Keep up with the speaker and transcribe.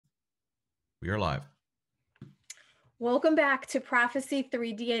We are live. Welcome back to Prophecy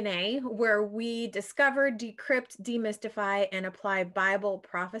 3 DNA, where we discover, decrypt, demystify, and apply Bible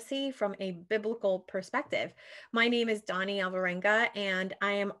prophecy from a biblical perspective. My name is Donnie Alvarenga, and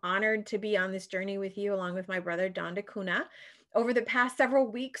I am honored to be on this journey with you along with my brother, Don DeCuna. Over the past several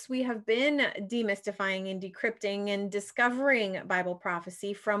weeks, we have been demystifying and decrypting and discovering Bible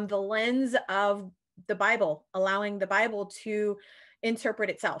prophecy from the lens of the Bible, allowing the Bible to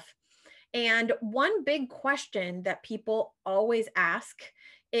interpret itself. And one big question that people always ask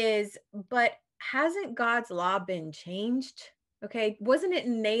is, but hasn't God's law been changed? Okay, wasn't it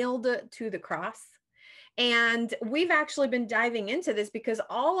nailed to the cross? And we've actually been diving into this because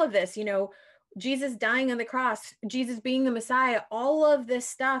all of this, Jesus dying on the cross, Jesus being the Messiah, all of this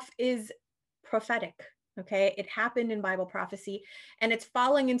stuff is prophetic. Okay, it happened in Bible prophecy, and it's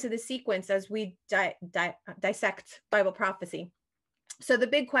falling into the sequence as we dissect Bible prophecy. So the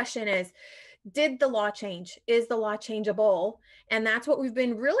big question is, did the law change? Is the law changeable? And that's what we've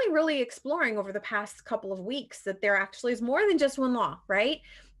been really exploring over the past couple of weeks, that there actually is more than just one law, right?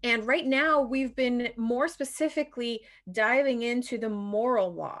 And right now we've been more specifically diving into the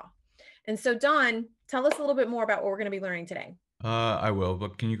moral law. And so Don, tell us a little bit more about what we're going to be learning today. I will,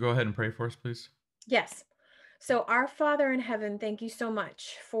 but can you go ahead and pray for us, please? Yes. So, our Father in heaven, thank you so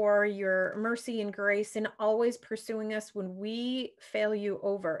much for your mercy and grace and always pursuing us when we fail you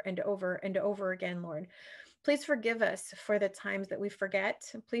over and over and over again, Lord. Please forgive us for the times that we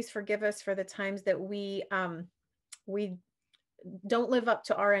forget. Please forgive us for the times that we don't live up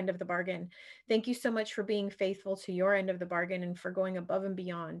to our end of the bargain. Thank you so much for being faithful to your end of the bargain and for going above and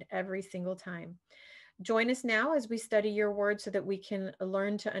beyond every single time. Join us now as we study your word so that we can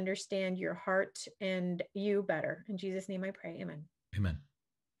learn to understand your heart and you better. In Jesus' name I pray. Amen. Amen.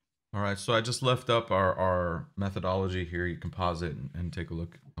 All right, so I just left up our methodology here. You can pause it and take a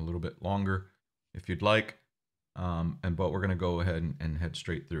look a little bit longer if you'd like. But we're going to go ahead and head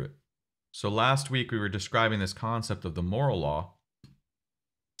straight through it. So last week we were describing this concept of the moral law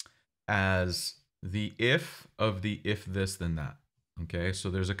as the if of the if this then that. Okay, so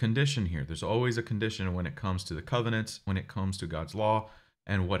there's a condition here. There's always a condition when it comes to the covenants, when it comes to God's law,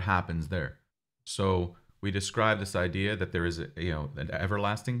 and what happens there. So we describe this idea that there is an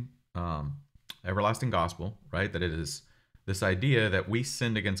everlasting gospel, right? That it is this idea that we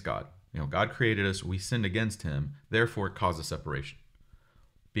sinned against God. God created us, we sinned against him, therefore it causes separation.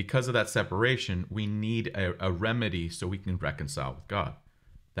 Because of that separation, we need a remedy so we can reconcile with God.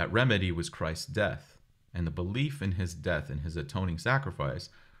 That remedy was Christ's death. And the belief in his death and his atoning sacrifice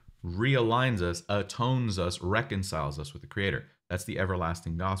realigns us, atones us, reconciles us with the Creator. That's the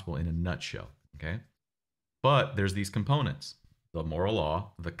everlasting gospel in a nutshell, okay? But there's these components. The moral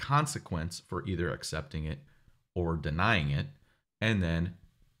law, the consequence for either accepting it or denying it, and then,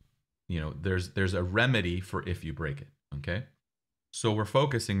 there's a remedy for if you break it, okay? So we're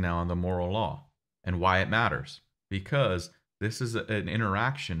focusing now on the moral law and why it matters. Because this is an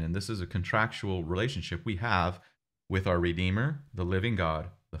interaction and this is a contractual relationship we have with our Redeemer, the living God,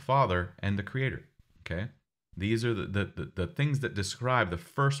 the Father, and the Creator. Okay? These are the things that describe the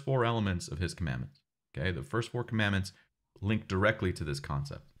first four elements of his commandments. Okay? The first four commandments link directly to this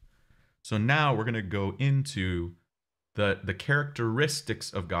concept. So now we're going to go into the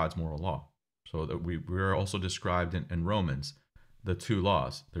characteristics of God's moral law. So that we're also described in Romans, the two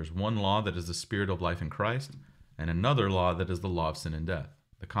laws. There's one law that is the spirit of life in Christ, and another law that is the law of sin and death,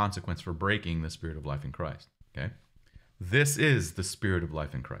 the consequence for breaking the spirit of life in Christ. Okay? This is the spirit of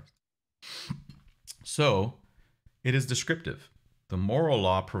life in Christ. So, it is descriptive. The moral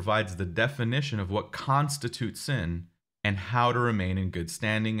law provides the definition of what constitutes sin and how to remain in good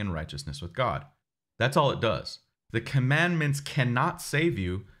standing and righteousness with God. That's all it does. The commandments cannot save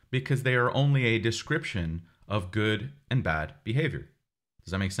you because they are only a description of good and bad behavior.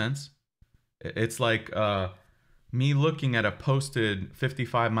 Does that make sense? It's like me looking at a posted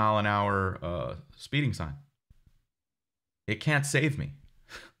 55 mile an hour speeding sign. It can't save me.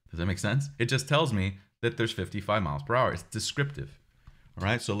 Does that make sense? It just tells me that there's 55 miles per hour. It's descriptive. All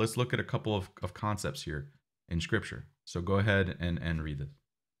right, so let's look at a couple of concepts here in Scripture. So go ahead and read this.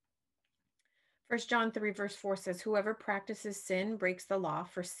 1 John 3 verse 4 says, whoever practices sin breaks the law,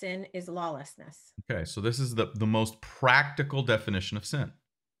 for sin is lawlessness. Okay, so this is the most practical definition of sin.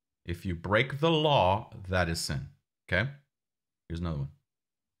 If you break the law, that is sin. Okay, here's another one.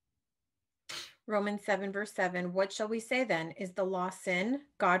 Romans 7 verse 7, what shall we say then? Is the law sin?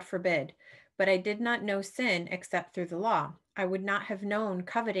 God forbid. But I did not know sin except through the law. I would not have known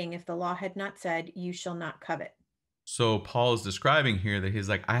coveting if the law had not said, you shall not covet. So Paul is describing here that he's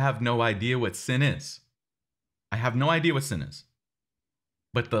like, I have no idea what sin is. I have no idea what sin is.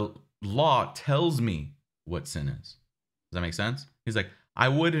 But law tells me what sin is. Does that make sense? He's like, I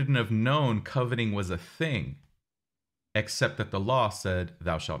wouldn't have known coveting was a thing except that the law said,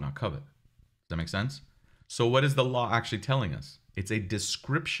 thou shalt not covet. Does that make sense? So what is the law actually telling us? It's a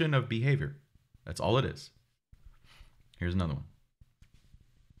description of behavior. That's all it is. Here's another one.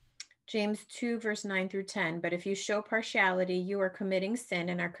 James 2, verse 9 through 10. But if you show partiality, you are committing sin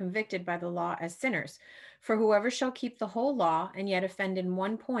and are convicted by the law as sinners. For whoever shall keep the whole law and yet offend in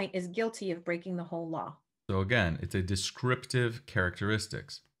one point is guilty of breaking the whole law. So again, it's a descriptive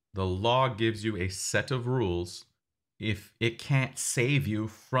characteristics. The law gives you a set of rules if it can't save you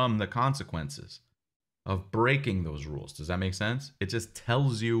from the consequences of breaking those rules. Does that make sense? It just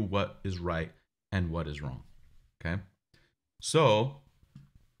tells you what is right and what is wrong. Okay? So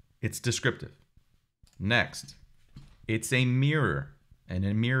it's descriptive. Next, it's a mirror. And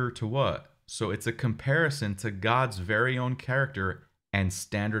a mirror to what? So it's a comparison to God's very own character and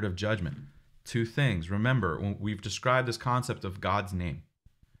standard of judgment. Two things. Remember, when we've described this concept of God's name.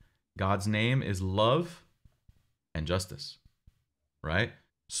 God's name is love and justice, right?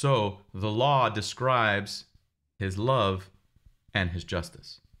 So the law describes his love and his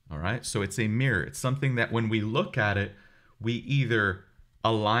justice, all right? So it's a mirror. It's something that when we look at it, we either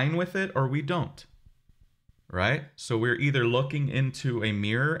align with it or we don't, right? So we're either looking into a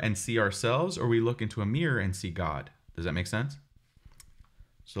mirror and see ourselves, or we look into a mirror and see God. Does that make sense?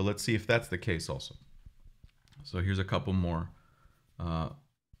 So let's see if that's the case also. So here's a couple more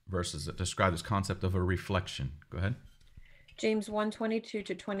verses that describe this concept of a reflection. Go ahead. James 1:22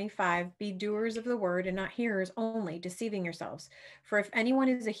 to 25. Be doers of the word and not hearers only, deceiving yourselves. For if anyone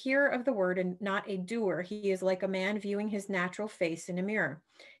is a hearer of the word and not a doer, he is like a man viewing his natural face in a mirror.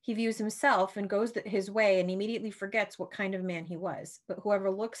 He views himself and goes his way and immediately forgets what kind of man he was. But whoever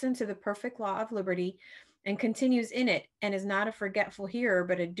looks into the perfect law of liberty and continues in it and is not a forgetful hearer,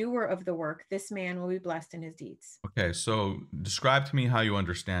 but a doer of the work, this man will be blessed in his deeds. Okay, so describe to me how you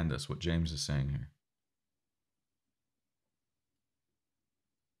understand this, what James is saying here.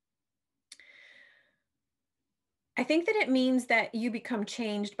 I think that it means that you become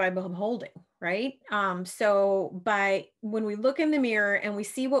changed by beholding, right? So when we look in the mirror and we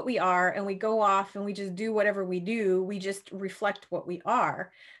see what we are and we go off and we just do whatever we do, we just reflect what we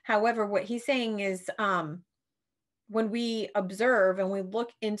are. However, what he's saying is when we observe and we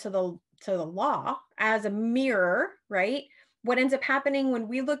look into the law as a mirror, right? What ends up happening when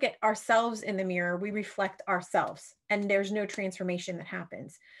we look at ourselves in the mirror, we reflect ourselves and there's no transformation that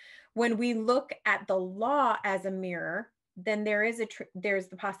happens. When we look at the law as a mirror, then there's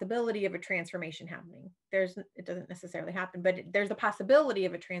the possibility of a transformation happening. It doesn't necessarily happen, but there's a possibility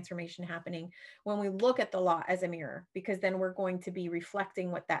of a transformation happening when we look at the law as a mirror, because then we're going to be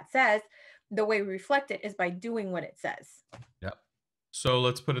reflecting what that says. The way we reflect it is by doing what it says. Yep. So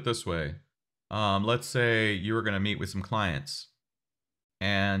let's put it this way. Let's say you were going to meet with some clients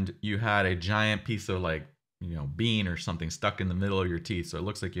and you had a giant piece of bean or something stuck in the middle of your teeth. So it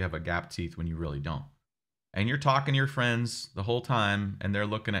looks like you have a gapped teeth when you really don't. And you're talking to your friends the whole time and they're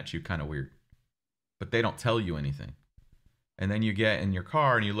looking at you kind of weird, but they don't tell you anything. And then you get in your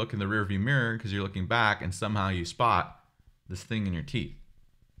car and you look in the rearview mirror because you're looking back and somehow you spot this thing in your teeth.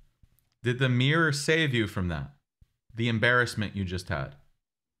 Did the mirror save you from that? The embarrassment you just had?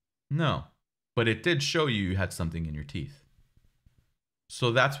 No, but it did show you had something in your teeth.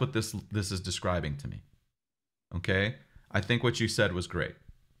 So that's what this is describing to me. Okay, I think what you said was great.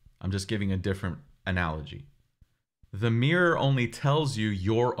 I'm just giving a different analogy. The mirror only tells you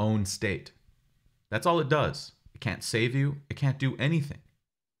your own state. That's all it does. It can't save you. It can't do anything.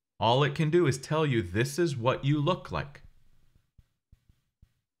 All it can do is tell you this is what you look like.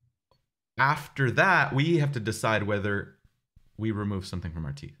 After that, we have to decide whether we remove something from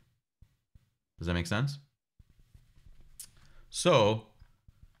our teeth. Does that make sense? So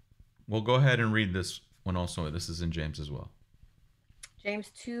we'll go ahead and read this one also. This is in James as well.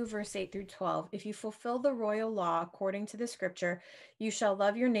 James 2, verse 8 through 12. If you fulfill the royal law according to the scripture, you shall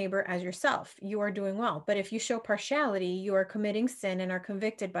love your neighbor as yourself. You are doing well. But if you show partiality, you are committing sin and are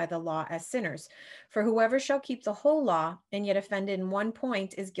convicted by the law as sinners. For whoever shall keep the whole law and yet offend in one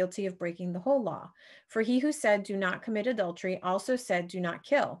point is guilty of breaking the whole law. For he who said, do not commit adultery, also said, do not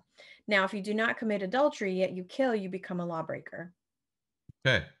kill. Now, if you do not commit adultery, yet you kill, you become a lawbreaker.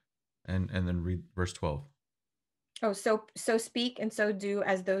 Okay. And then read verse 12. Oh, so speak and so do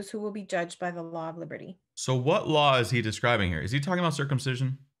as those who will be judged by the law of liberty. So what law is he describing here? Is he talking about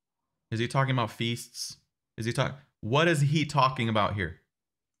circumcision? Is he talking about feasts? What is he talking about here?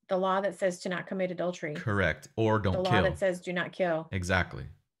 The law that says to not commit adultery. Correct. Or don't kill. The law that says do not kill. Exactly.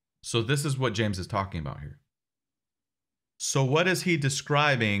 So this is what James is talking about here. So what is he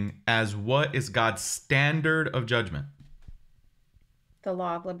describing as what is God's standard of judgment? The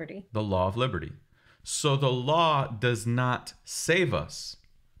law of liberty. The law of liberty. So the law does not save us,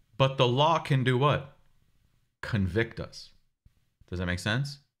 but the law can do what? Convict us. Does that make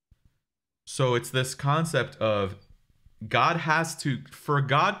sense? So it's this concept of for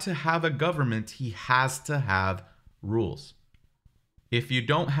God to have a government, he has to have rules. If you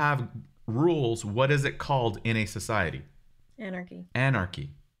don't have rules, what is it called in a society? Anarchy.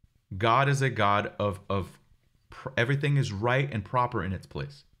 Anarchy. God is a God of everything is right and proper in its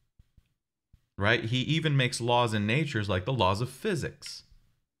place. Right? He even makes laws in nature like the laws of physics.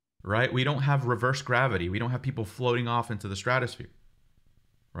 Right? We don't have reverse gravity. We don't have people floating off into the stratosphere.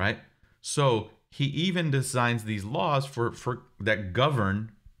 Right? So he even designs these laws for that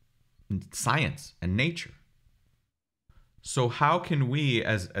govern science and nature. So how can we,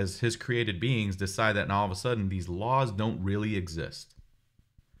 as his created beings, decide that now all of a sudden these laws don't really exist?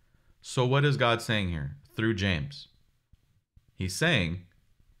 So what is God saying here through James? He's saying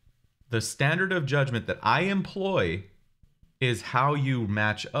the standard of judgment that I employ is how you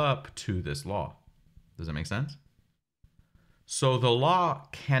match up to this law. Does that make sense? So the law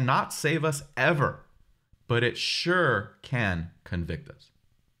cannot save us ever, but it sure can convict us.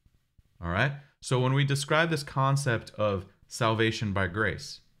 All right? So when we describe this concept of salvation by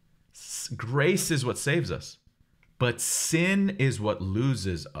grace, grace is what saves us, but sin is what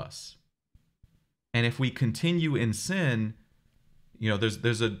loses us. And if we continue in sin,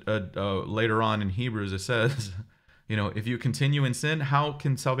 there's a later on in Hebrews it says, if you continue in sin, how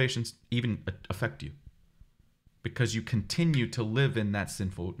can salvation even affect you? Because you continue to live in that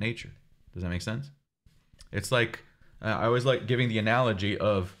sinful nature. Does that make sense? It's like, I always like giving the analogy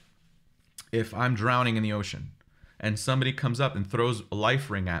of, if I'm drowning in the ocean and somebody comes up and throws a life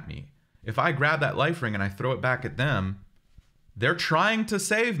ring at me, if I grab that life ring and I throw it back at them, they're trying to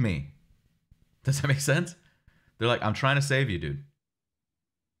save me. Does that make sense? They're like, I'm trying to save you, dude.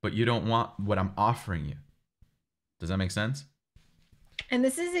 But you don't want what I'm offering you. Does that make sense? And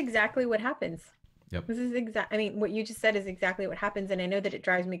this is exactly what happens. Yep. This is what you just said is exactly what happens. And I know that it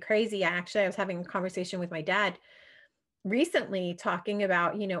drives me crazy. I was having a conversation with my dad recently talking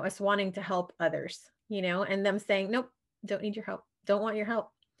about, us wanting to help others, and them saying, nope, don't need your help. Don't want your help.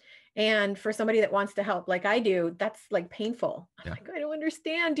 And for somebody that wants to help like I do, that's like painful. Yeah. I'm like, I don't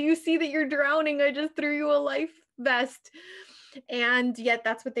understand. Do you see that you're drowning? I just threw you a life vest. And yet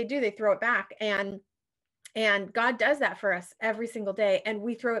that's what they do. They throw it back. And God does that for us every single day. And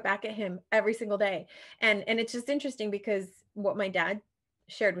we throw it back at him every single day. And it's just interesting because what my dad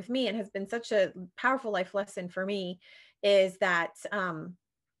shared with me and has been such a powerful life lesson for me is that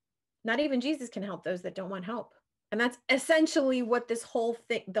not even Jesus can help those that don't want help. And that's essentially what this whole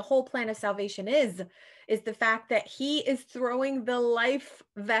thing, the whole plan of salvation is the fact that he is throwing the life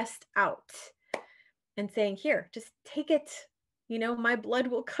vest out and saying, here, just take it. My blood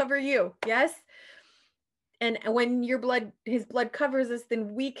will cover you. Yes. And when his blood covers us,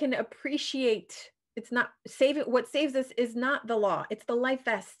 then we can appreciate it's not saving. What saves us is not the law. It's the life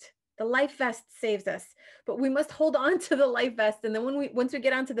vest. The life vest saves us, but we must hold on to the life vest. And then once we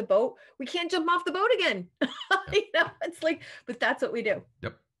get onto the boat, we can't jump off the boat again. It's like, but that's what we do.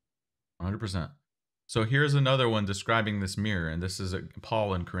 Yep. 100%. So here's another one describing this mirror. And this is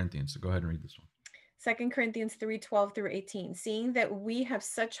Paul in Corinthians. So go ahead and read this one. 2 Corinthians 3:12-18, seeing that we have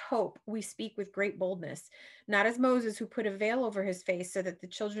such hope, we speak with great boldness, not as Moses, who put a veil over his face so that the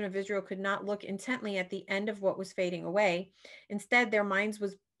children of Israel could not look intently at the end of what was fading away. Instead, their minds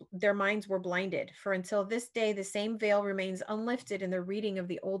were blinded. For until this day, the same veil remains unlifted in the reading of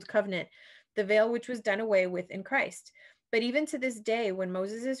the old covenant, the veil which was done away with in Christ. But even to this day, when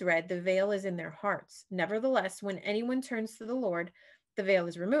Moses is read, the veil is in their hearts. Nevertheless, when anyone turns to the Lord, the veil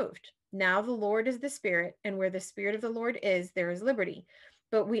is removed. Now the Lord is the Spirit, and where the Spirit of the Lord is, there is liberty.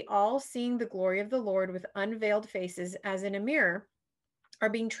 But we all, seeing the glory of the Lord with unveiled faces as in a mirror, are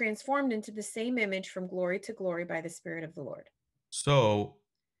being transformed into the same image from glory to glory by the Spirit of the Lord. So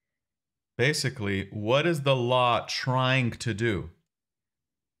basically, what is the law trying to do?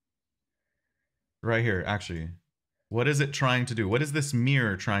 Right here, actually. What is it trying to do? What is this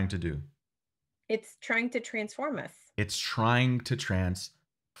mirror trying to do? It's trying to transform us. It's trying to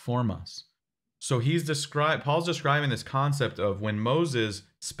transform us. So Paul's describing this concept of when Moses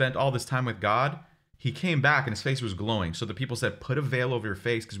spent all this time with God, he came back and his face was glowing. So the people said, put a veil over your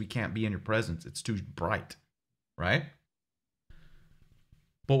face because we can't be in your presence. It's too bright, right?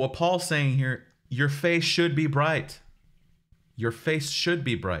 But what Paul's saying here, your face should be bright. Your face should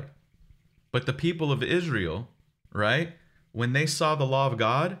be bright. But the people of Israel, right, when they saw the law of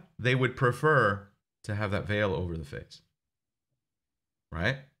God, they would prefer to have that veil over the face.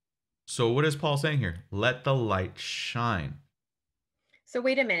 right? So what is Paul saying here? Let the light shine. So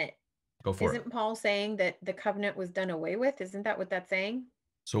wait a minute. Go for it. Isn't Paul saying that the covenant was done away with? Isn't that what that's saying?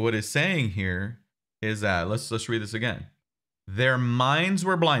 So what it's saying here is that, let's read this again. Their minds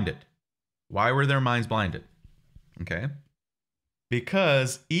were blinded. Why were their minds blinded? Okay.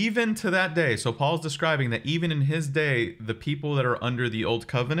 Because even to that day, so Paul's describing that even in his day, the people that are under the old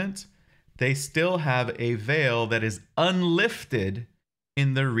covenant, they still have a veil that is unlifted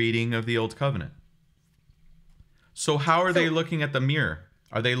in the reading of the old covenant. So how are they looking at the mirror?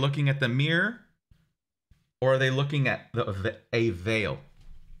 Are they looking at the mirror, or are they looking at a veil?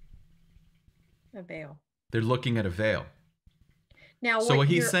 A veil. They're looking at a veil. Now, so what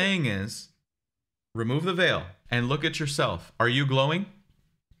he's saying is, remove the veil and look at yourself. Are you glowing?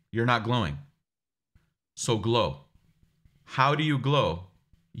 You're not glowing. So glow. How do you glow?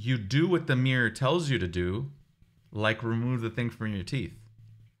 You do what the mirror tells you to do, like remove the thing from your teeth,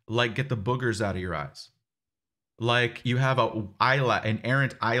 like get the boogers out of your eyes, like you have an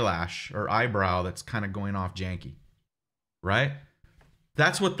errant eyelash or eyebrow that's kind of going off janky, right?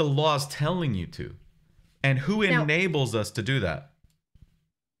 That's what the law is telling you to. And who enables us to do that?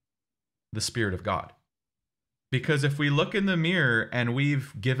 The Spirit of God. Because if we look in the mirror and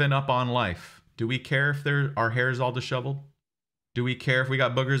we've given up on life, do we care if our hair is all disheveled? Do we care if we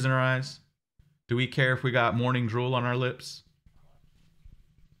got boogers in our eyes? Do we care if we got morning drool on our lips?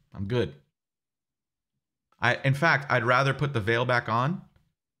 I'm good. In fact, I'd rather put the veil back on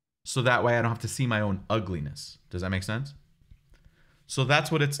so that way I don't have to see my own ugliness. Does that make sense? So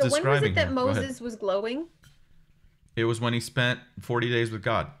that's what it's describing. When was it that here. Moses was glowing? It was when he spent 40 days with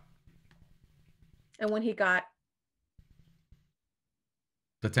God. And when he got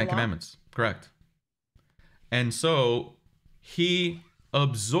the Ten Commandments, correct. And so he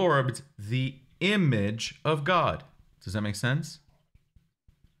absorbed the image of God. Does that make sense?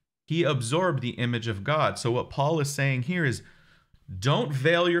 He absorbed the image of God. So what Paul is saying here is, don't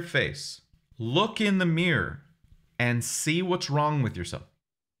veil your face. Look in the mirror and see what's wrong with yourself.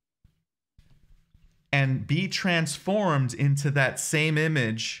 And be transformed into that same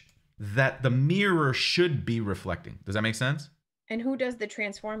image that the mirror should be reflecting. Does that make sense? And who does the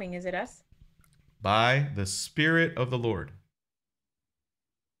transforming? Is it us? By the Spirit of the Lord.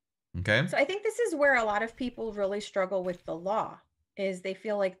 Okay? So I think this is where a lot of people really struggle with the law, is they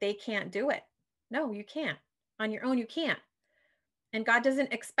feel like they can't do it. No, you can't. On your own, you can't. And God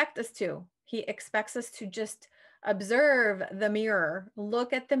doesn't expect us to. He expects us to just observe the mirror,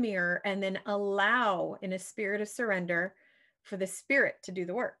 look at the mirror, and then allow, in a spirit of surrender, for the Spirit to do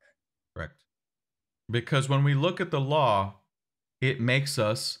the work. Correct. Because when we look at the law, it makes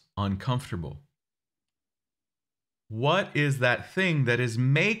us uncomfortable. What is that thing that is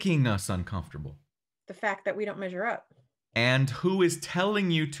making us uncomfortable? The fact that we don't measure up. And who is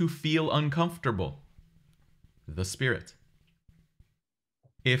telling you to feel uncomfortable? The Spirit.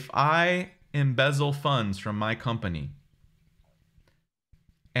 If I embezzle funds from my company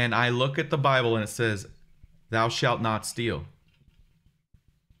and I look at the Bible and it says, thou shalt not steal,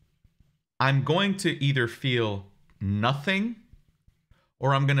 I'm going to either feel nothing,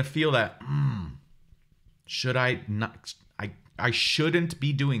 or I'm going to feel that, should I not? I shouldn't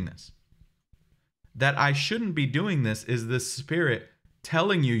be doing this. That I shouldn't be doing this is the Spirit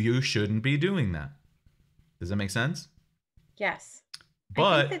telling you shouldn't be doing that. Does that make sense? Yes.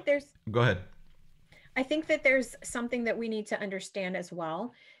 But I think that go ahead. I think that there's something that we need to understand as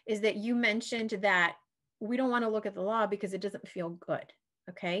well, is that you mentioned that we don't want to look at the law because it doesn't feel good.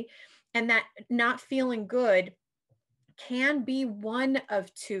 Okay. And that not feeling good can be one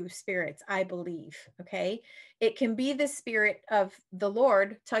of two spirits, I believe. Okay. It can be the Spirit of the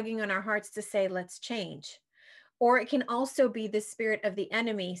Lord tugging on our hearts to say, let's change. Or it can also be the spirit of the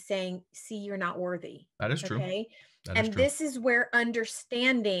enemy saying, see, you're not worthy. That is true. Okay. That and is true. this is where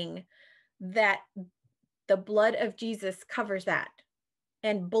understanding that the blood of Jesus covers that,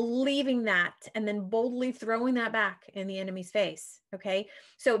 and believing that, and then boldly throwing that back in the enemy's face. Okay.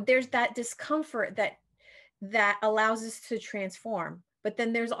 So there's that discomfort that allows us to transform, but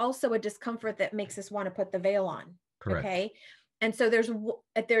then there's also a discomfort that makes us want to put the veil on. Correct. Okay. And so there's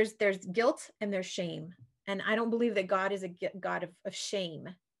guilt and there's shame. And I don't believe that God is a God of shame.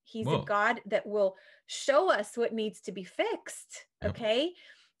 He's a God that will show us what needs to be fixed. Okay.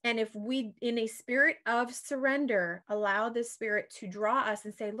 And if we, in a spirit of surrender, allow the Spirit to draw us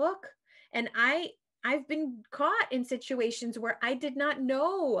and say, look, and I've been caught in situations where I did not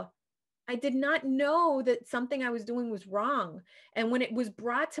know that something I was doing was wrong. And when it was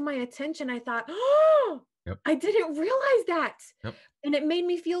brought to my attention, I thought, oh, I didn't realize that. And it made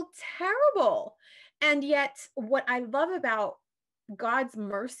me feel terrible. And yet what I love about God's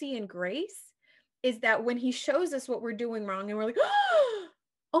mercy and grace is that when he shows us what we're doing wrong and we're like,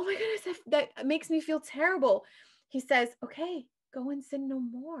 oh my goodness, that makes me feel terrible. He says, okay, go and sin no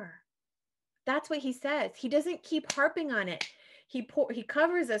more. That's what he says. He doesn't keep harping on it. He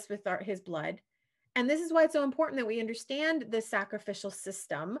covers us with his blood. And this is why it's so important that we understand the sacrificial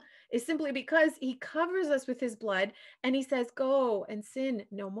system, is simply because he covers us with his blood and he says, go and sin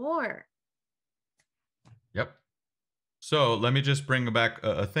no more. Yep. So let me just bring back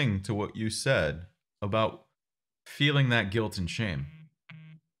a thing to what you said about feeling that guilt and shame.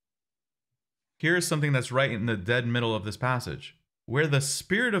 Here's something that's right in the dead middle of this passage. Where the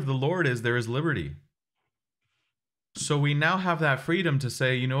Spirit of the Lord is, there is liberty. So we now have that freedom to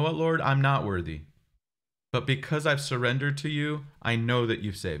say, you know what, Lord, I'm not worthy. But because I've surrendered to you, I know that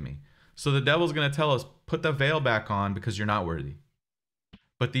you've saved me. So the devil's going to tell us, put the veil back on because you're not worthy.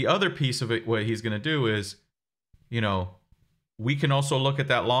 But the other piece of it, what he's going to do is, we can also look at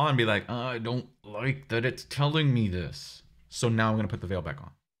that law and be like, I don't like that it's telling me this. So now I'm going to put the veil back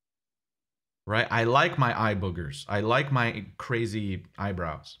on. Right? I like my eye boogers. I like my crazy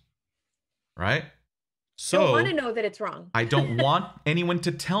eyebrows. Right? So I don't want to know that it's wrong. I don't want anyone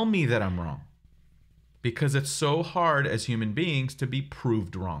to tell me that I'm wrong. Because it's so hard as human beings to be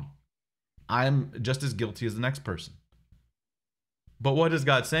proved wrong. I'm just as guilty as the next person. But what is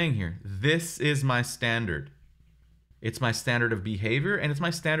God saying here? This is my standard. It's my standard of behavior and it's my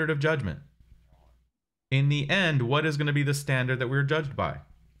standard of judgment. In the end, what is going to be the standard that we're judged by?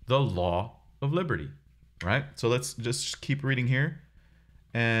 The law of liberty, right? So let's just keep reading here,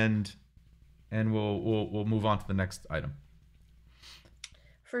 and we'll move on to the next item.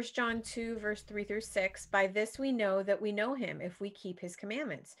 1 John 2, verse 3 through 6, by this we know that we know him if we keep his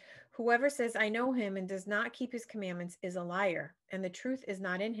commandments. Whoever says, I know him and does not keep his commandments is a liar, and the truth is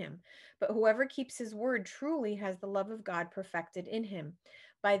not in him. But whoever keeps his word truly has the love of God perfected in him.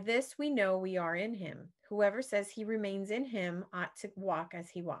 By this we know we are in him. Whoever says he remains in him ought to walk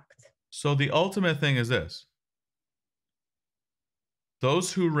as he walked. So the ultimate thing is this.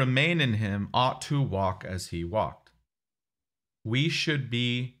 Those who remain in him ought to walk as he walked. We should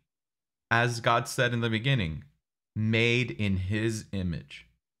be, as God said in the beginning, made in his image.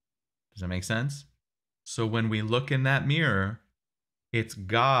 Does that make sense? So when we look in that mirror, it's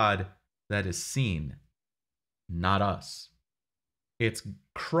God that is seen, not us. It's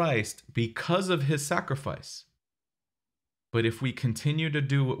Christ because of his sacrifice. But if we continue to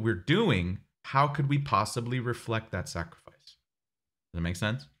do what we're doing, how could we possibly reflect that sacrifice? Does that make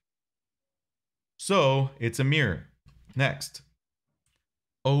sense? So it's a mirror. Next.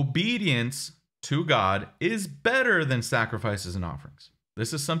 Obedience to God is better than sacrifices and offerings.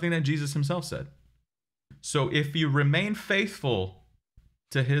 This is something that Jesus himself said. So if you remain faithful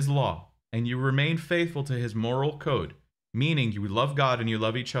to his law and you remain faithful to his moral code, meaning you love God and you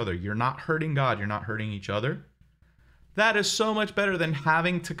love each other, you're not hurting God, you're not hurting each other, that is so much better than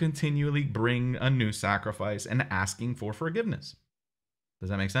having to continually bring a new sacrifice and asking for forgiveness. Does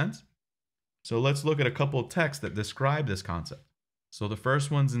that make sense? So let's look at a couple of texts that describe this concept. So the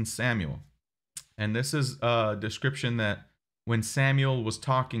first one's in Samuel. And this is a description that when Samuel was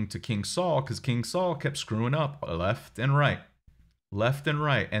talking to King Saul, because King Saul kept screwing up left and right.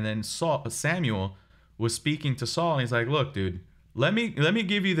 And then Samuel was speaking to Saul, and he's like, look, dude, let me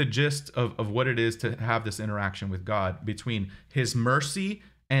give you the gist of what it is to have this interaction with God between his mercy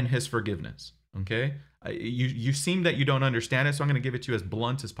and his forgiveness. Okay? You seem that you don't understand it, so I'm going to give it to you as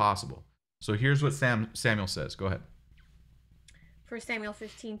blunt as possible. So here's what Samuel says. Go ahead. 1 Samuel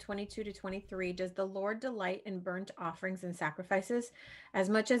 15, 22 to 23, does the Lord delight in burnt offerings and sacrifices as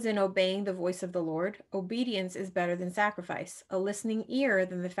much as in obeying the voice of the Lord? Obedience is better than sacrifice, a listening ear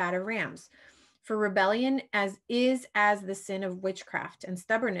than the fat of rams. For rebellion is as the sin of witchcraft, and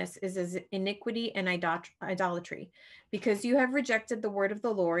stubbornness is as iniquity and idolatry. Because you have rejected the word of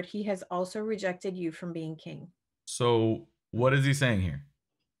the Lord, he has also rejected you from being king. So what is he saying here?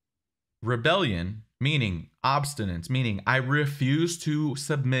 Rebellion, meaning obstinance, meaning I refuse to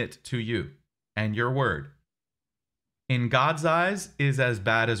submit to you and your word, in God's eyes is as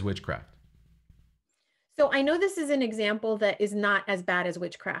bad as witchcraft. So I know this is an example that is not as bad as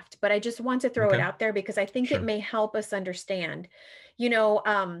witchcraft, but I just want to throw it out there because I think it may help us understand.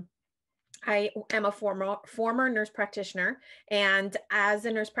 I am a former nurse practitioner, and as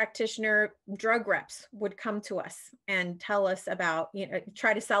a nurse practitioner, drug reps would come to us and tell us about,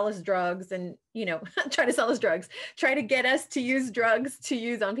 try to sell us drugs and, try to get us to use drugs to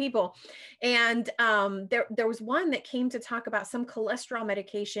use on people. And there was one that came to talk about some cholesterol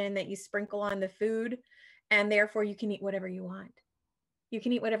medication that you sprinkle on the food, and therefore you can eat whatever you want. You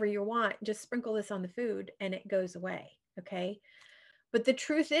can eat whatever you want. Just sprinkle this on the food and it goes away. Okay. But the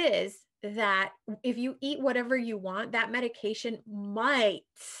truth is that if you eat whatever you want, that medication might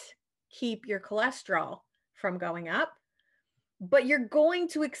keep your cholesterol from going up, but you're going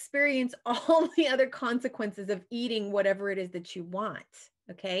to experience all the other consequences of eating whatever it is that you want.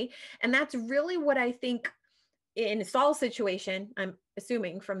 Okay. And that's really what I think in Saul's situation, I'm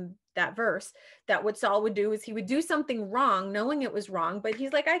assuming from that verse, that what Saul would do is he would do something wrong, knowing it was wrong, but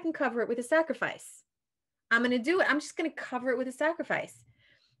he's like, I can cover it with a sacrifice. I'm going to do it. I'm just going to cover it with a sacrifice.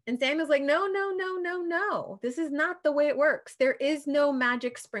 And Samuel's like, no, no, no, no, no. This is not the way it works. There is no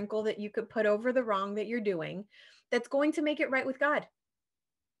magic sprinkle that you could put over the wrong that you're doing that's going to make it right with God.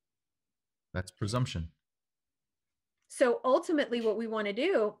 That's presumption. So ultimately, what we want to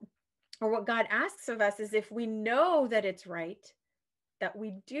do, or what God asks of us, is if we know that it's right, that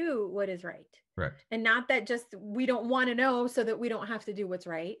we do what is right. Correct. And not that just we don't want to know so that we don't have to do what's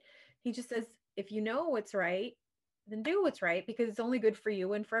right. He just says, if you know what's right, then do what's right, because it's only good for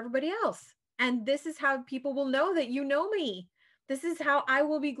you and for everybody else. And this is how people will know that you know me. This is how I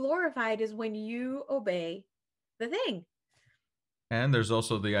will be glorified, is when you obey the thing. And there's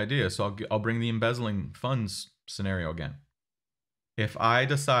also the idea. So I'll bring the embezzling funds scenario again. If I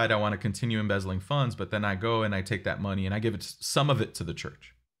decide I want to continue embezzling funds, but then I go and I take that money and I give some of it to the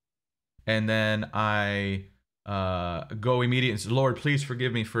church, and then I go immediately and say, Lord, please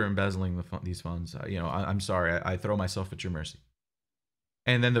forgive me for embezzling these funds. I'm sorry. I throw myself at your mercy.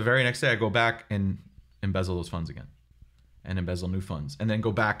 And then the very next day I go back and embezzle those funds again and embezzle new funds, and then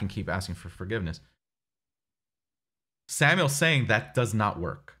go back and keep asking for forgiveness. Samuel's saying that does not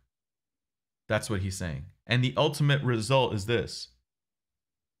work. That's what he's saying. And the ultimate result is this.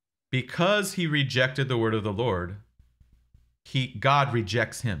 Because he rejected the word of the Lord, God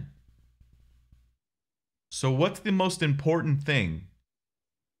rejects him. So what's the most important thing?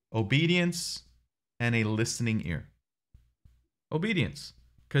 Obedience and a listening ear. Obedience.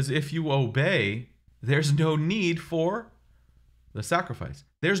 Because if you obey, there's no need for the sacrifice.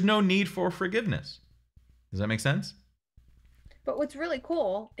 There's no need for forgiveness. Does that make sense? But what's really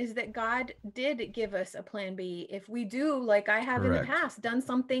cool is that God did give us a plan B if we do, like I have in the past, done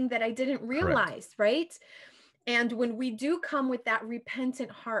something that I didn't realize, right? And when we do come with that repentant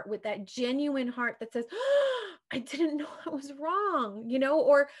heart, with that genuine heart that says, oh, I didn't know I was wrong,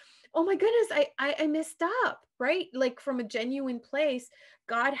 or, oh my goodness, I messed up, right? Like from a genuine place,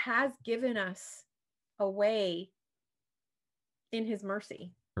 God has given us a way in his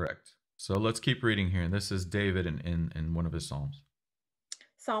mercy. Correct. So let's keep reading here. This is David in one of his Psalms.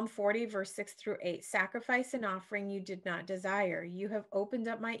 Psalm 40, verse 6-8. Sacrifice and offering you did not desire. You have opened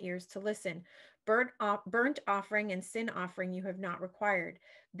up my ears to listen. Burnt offering and sin offering you have not required.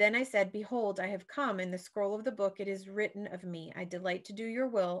 Then I said, behold, I have come. In the scroll of the book it is written of me. I delight to do your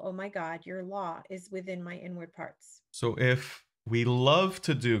will, O my God. Your law is within my inward parts. So if we love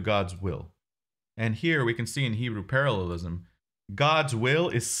to do God's will, and here we can see in Hebrew parallelism, God's will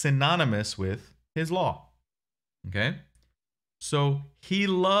is synonymous with his law. Okay? So he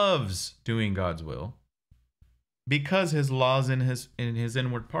loves doing God's will because his law is in his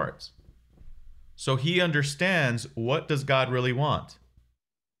inward parts. So he understands, what does God really want?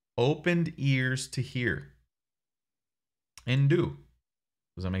 Opened ears to hear and do.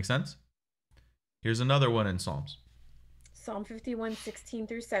 Does that make sense? Here's another one in Psalms. Psalm 51,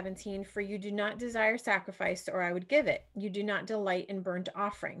 16-17, for you do not desire sacrifice, or I would give it. You do not delight in burnt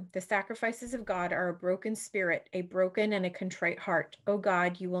offering. The sacrifices of God are a broken spirit, a broken and a contrite heart. O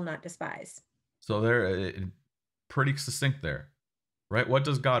God, you will not despise. So they're pretty succinct there, right? What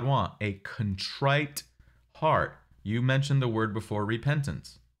does God want? A contrite heart. You mentioned the word before,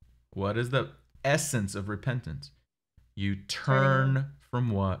 repentance. What is the essence of repentance? You turn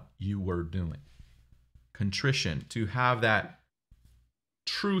from what you were doing. Contrition, to have that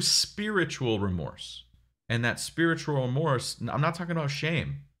true spiritual remorse. And that spiritual remorse, I'm not talking about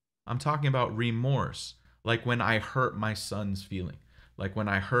shame. I'm talking about remorse. Like when I hurt my son's feeling. Like when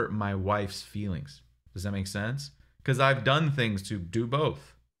I hurt my wife's feelings. Does that make sense? Because I've done things to do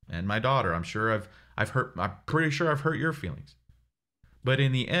both. And my daughter, I'm pretty sure I've hurt your feelings. But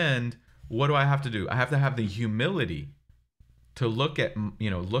in the end, what do I have to do? I have to have the humility to look at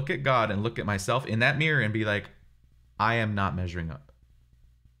God and look at myself in that mirror and be like, I am not measuring up.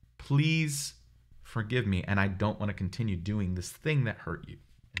 Please forgive me, and I don't want to continue doing this thing that hurt you.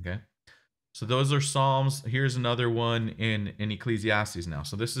 Okay? So those are Psalms. Here's another one in Ecclesiastes now.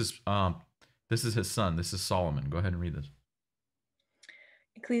 So this is his son. This is Solomon. Go ahead and read this.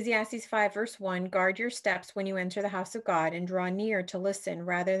 Ecclesiastes 5, verse 1, guard your steps when you enter the house of God, and draw near to listen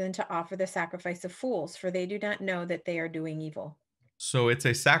rather than to offer the sacrifice of fools, for they do not know that they are doing evil. So it's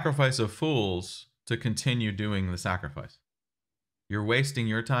a sacrifice of fools to continue doing the sacrifice. You're wasting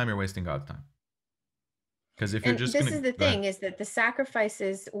your time, you're wasting God's time. Because if you're And just this going is the to go ahead. thing, is that the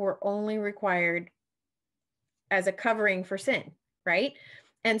sacrifices were only required as a covering for sin, right?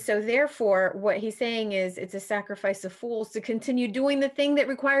 And so therefore, what he's saying is it's a sacrifice of fools to continue doing the thing that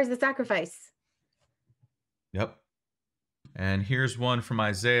requires the sacrifice. Yep. And here's one from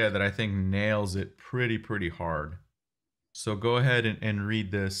Isaiah that I think nails it pretty hard. So go ahead and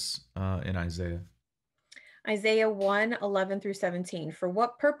read this in Isaiah. Isaiah 1:11-17. For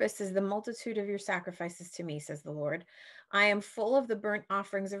what purpose is the multitude of your sacrifices to me, says the Lord? I am full of the burnt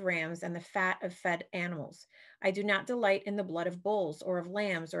offerings of rams and the fat of fed animals. I do not delight in the blood of bulls or of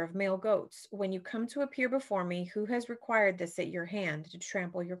lambs or of male goats. When you come to appear before me, who has required this at your hand to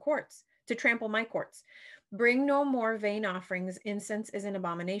trample your courts, to trample my courts? Bring no more vain offerings. Incense is an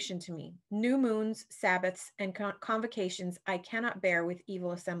abomination to me. New moons, Sabbaths, and convocations I cannot bear with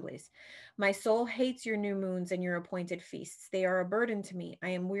evil assemblies. My soul hates your new moons and your appointed feasts. They are a burden to me.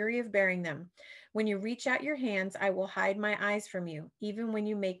 I am weary of bearing them. When you reach out your hands, I will hide my eyes from you. Even when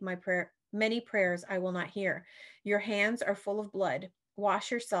you make many prayers, I will not hear. Your hands are full of blood. Wash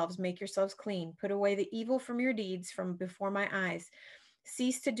yourselves, make yourselves clean. Put away the evil from your deeds from before my eyes.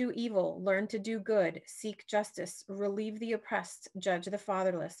 Cease to do evil, learn to do good, seek justice, relieve the oppressed, judge the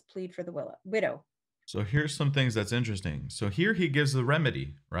fatherless, plead for the widow. So here's some things that's interesting. So here he gives the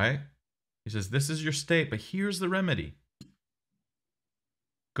remedy, right? He says, this is your state, but here's the remedy.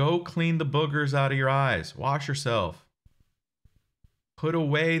 Go clean the boogers out of your eyes. Wash yourself. Put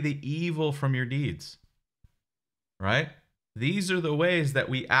away the evil from your deeds, right? These are the ways that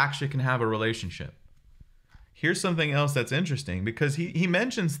we actually can have a relationship. Here's something else that's interesting, because he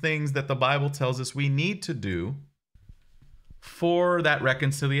mentions things that the Bible tells us we need to do for that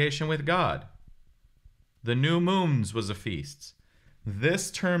reconciliation with God. The new moons was a feast.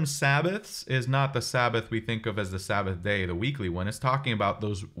 This term Sabbaths is not the Sabbath we think of as the Sabbath day, the weekly one. It's talking about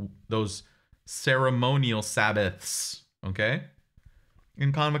those ceremonial Sabbaths, okay?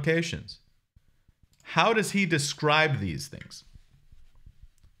 In convocations. How does he describe these things?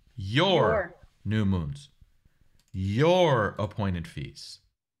 Your new moons. Your appointed feasts.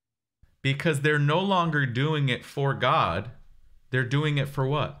 Because they're no longer doing it for God. They're doing it for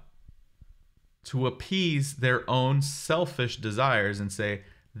what? To appease their own selfish desires and say,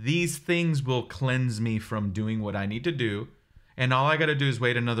 these things will cleanse me from doing what I need to do, and all I got to do is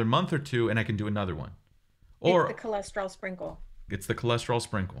wait another month or two and I can do another one. Or it's the cholesterol sprinkle. It's the cholesterol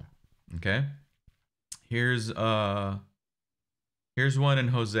sprinkle. Okay? Here's one in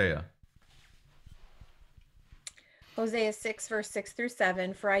Hosea. Hosea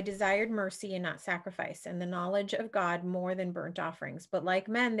 6:6-7. For I desired mercy and not sacrifice, and the knowledge of God more than burnt offerings. But like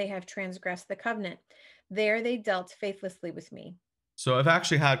men, they have transgressed the covenant. There they dealt faithlessly with me. So I've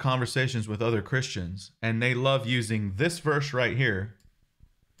actually had conversations with other Christians, and they love using this verse right here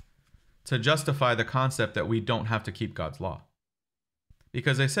to justify the concept that we don't have to keep God's law.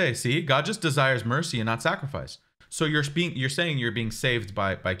 Because they say, see, God just desires mercy and not sacrifice. So you're saying you're being saved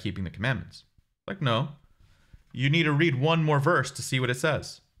by keeping the commandments. Like, no. You need to read one more verse to see what it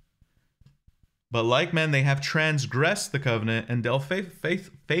says. But like men, they have transgressed the covenant and dealt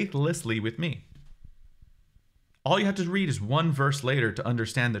faithlessly with me. All you have to read is one verse later to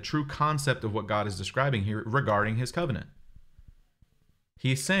understand the true concept of what God is describing here regarding his covenant.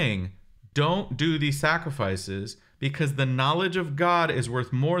 He's saying, don't do these sacrifices because the knowledge of God is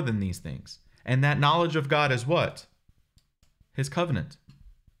worth more than these things. And that knowledge of God is what? His covenant.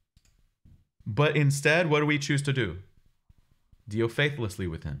 But instead, what do we choose to do? Deal faithlessly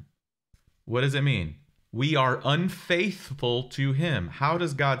with him. What does it mean? We are unfaithful to him. How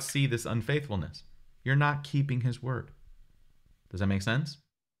does God see this unfaithfulness? You're not keeping his word. Does that make sense?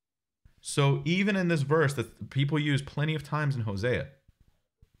 So even in this verse that people use plenty of times in Hosea,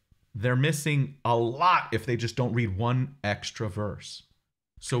 they're missing a lot if they just don't read one extra verse.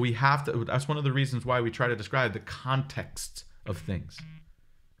 So we have to, that's one of the reasons why we try to describe the context of things.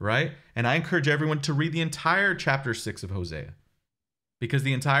 Right? And I encourage everyone to read the entire chapter 6 of Hosea. Because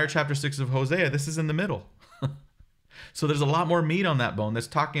the entire chapter 6 of Hosea, this is in the middle. So there's a lot more meat on that bone that's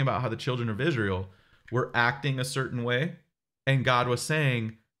talking about how the children of Israel were acting a certain way. And God was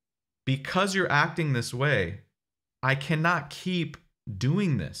saying, because you're acting this way, I cannot keep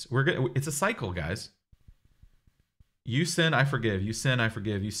doing this. It's a cycle, guys. You sin, I forgive. You sin, I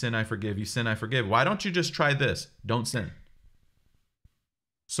forgive. You sin, I forgive. You sin, I forgive. Why don't you just try this? Don't sin.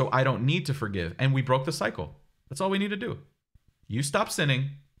 So I don't need to forgive. And we broke the cycle. That's all we need to do. You stop sinning.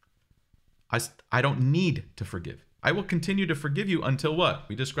 I don't need to forgive. I will continue to forgive you until what?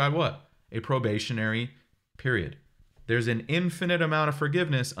 We describe what? A probationary period. There's an infinite amount of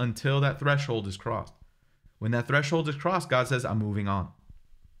forgiveness until that threshold is crossed. When that threshold is crossed, God says, I'm moving on.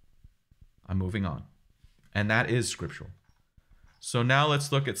 I'm moving on. And that is scriptural. So now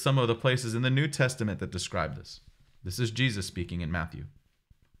let's look at some of the places in the New Testament that describe this. This is Jesus speaking in Matthew.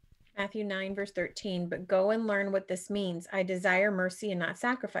 Matthew 9, verse 13, but go and learn what this means. I desire mercy and not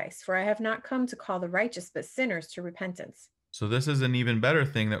sacrifice, for I have not come to call the righteous, but sinners to repentance. So this is an even better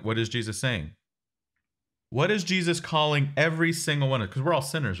thing. That what is Jesus saying? What is Jesus calling every single one? Because we're all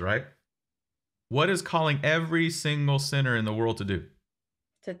sinners, right? What is calling every single sinner in the world to do?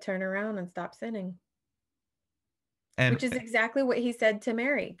 To turn around and stop sinning. And which is exactly what he said to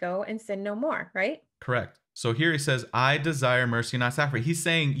Mary. Go and sin no more, right? Correct. So here he says, I desire mercy, not sacrifice. He's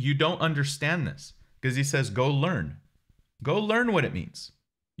saying you don't understand this because he says, go learn. Go learn what it means.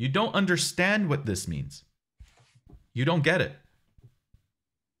 You don't understand what this means. You don't get it.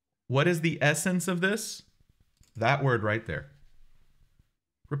 What is the essence of this? That word right there.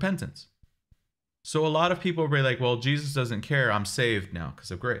 Repentance. So a lot of people will be like, well, Jesus doesn't care. I'm saved now because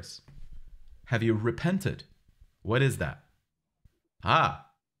of grace. Have you repented? What is that?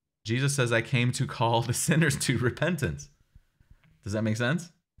 Jesus says, I came to call the sinners to repentance. Does that make sense?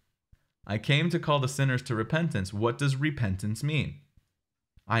 I came to call the sinners to repentance. What does repentance mean?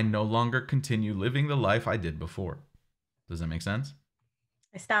 I no longer continue living the life I did before. Does that make sense?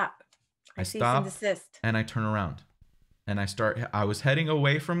 I stop. I cease stop and desist. and I turn around. And I was heading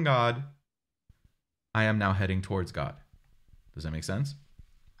away from God. I am now heading towards God. Does that make sense?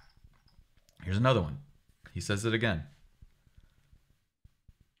 Here's another one. He says it again.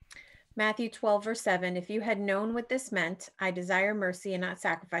 Matthew 12, verse 7, if you had known what this meant, I desire mercy and not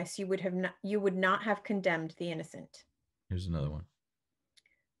sacrifice, you would not have condemned the innocent. Here's another one.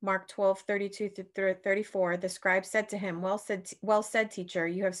 Mark 12, 32 through 34, the scribe said to him, well said, teacher,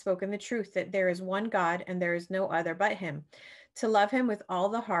 you have spoken the truth, that there is one God and there is no other but him. To love him with all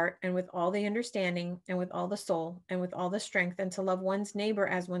the heart and with all the understanding and with all the soul and with all the strength, and to love one's neighbor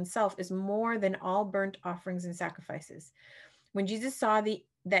as oneself is more than all burnt offerings and sacrifices. When Jesus saw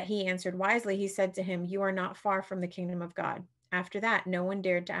that he answered wisely, he said to him, you are not far from the kingdom of God. After that, no one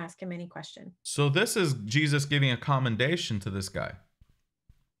dared to ask him any question. So this is Jesus giving a commendation to this guy.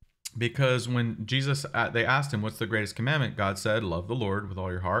 Because when they asked him, what's the greatest commandment? God said, love the Lord with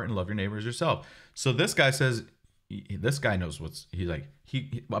all your heart and love your neighbor as yourself. So this guy says, this guy knows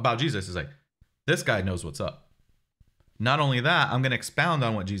about Jesus is like, this guy knows what's up. Not only that, I'm going to expound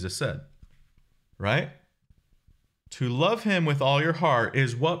on what Jesus said, right? To love him with all your heart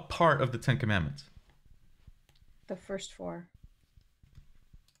is what part of the 10 Commandments? The first 4.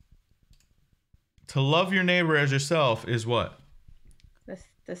 To love your neighbor as yourself is what?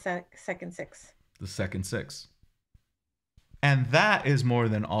 The second 6. The second 6. And that is more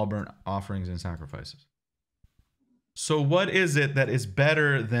than all burnt offerings and sacrifices. So what is it that is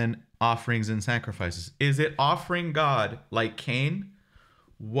better than offerings and sacrifices? Is it offering God, like Cain,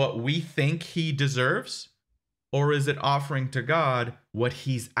 what we think he deserves? Or is it offering to God what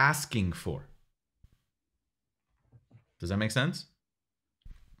he's asking for? Does that make sense?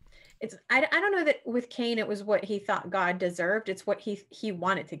 I don't know that with Cain it was what he thought God deserved. It's what he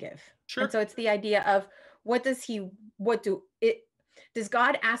wanted to give. Sure. And so it's the idea of does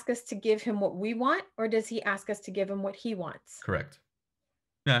God ask us to give him what we want, or does he ask us to give him what he wants? Correct.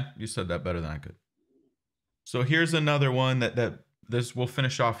 Yeah, you said that better than I could. So here's another one that this we'll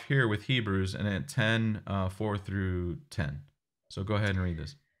finish off here with Hebrews and at 10, 4 through 10. So go ahead and read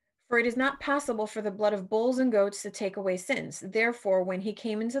this. For it is not possible for the blood of bulls and goats to take away sins. Therefore, when he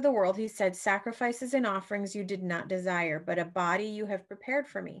came into the world, he said, sacrifices and offerings you did not desire, but a body you have prepared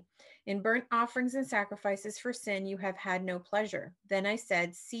for me. In burnt offerings and sacrifices for sin you have had no pleasure. Then I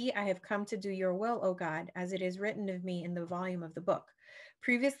said, see, I have come to do your will, O God, as it is written of me in the volume of the book.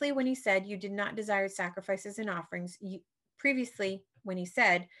 Previously, when he said, you did not desire sacrifices and offerings, you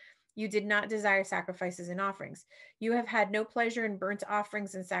did not desire sacrifices and offerings. You have had no pleasure in burnt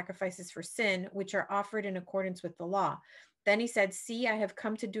offerings and sacrifices for sin, which are offered in accordance with the law. Then he said, see, I have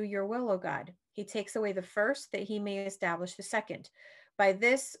come to do your will, O God. He takes away the first, that he may establish the second. By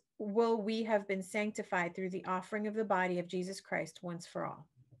this will we have been sanctified through the offering of the body of Jesus Christ once for all.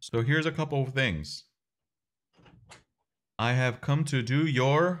 So here's a couple of things. I have come to do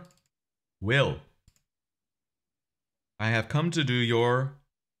your will. I have come to do your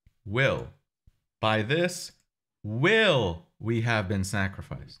will. By this will we have been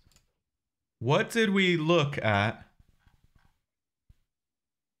sacrificed. What did we look at?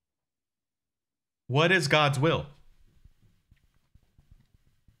 What is God's will?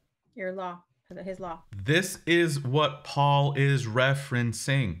 Your law, his law. This is what Paul is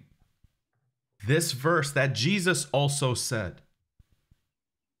referencing. This verse that Jesus also said.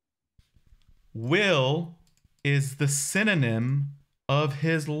 Will is the synonym of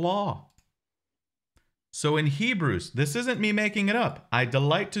his law. So in Hebrews, this isn't me making it up. I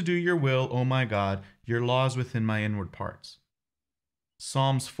delight to do your will, O my God, your law is within my inward parts.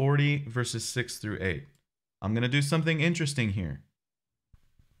 Psalms 40, verses 6 through 8. I'm going to do something interesting here.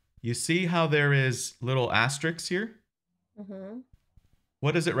 You see how there is little asterisks here? Mm-hmm.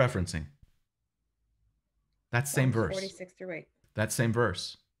 What is it referencing? That same verse. 46 through 8. That same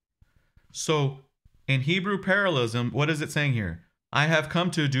verse. So in Hebrew parallelism, what is it saying here? I have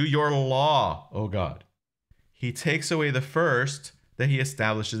come to do your law, O God. He takes away the first, that he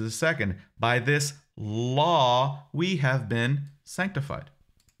establishes the second. By this law, we have been sanctified.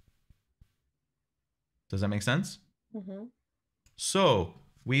 Does that make sense? Mm-hmm. So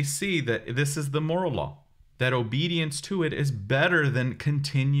we see that this is the moral law, that obedience to it is better than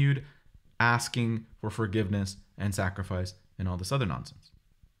continued asking for forgiveness and sacrifice and all this other nonsense.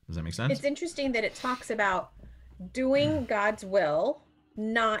 Does that make sense? It's interesting that it talks about doing God's will,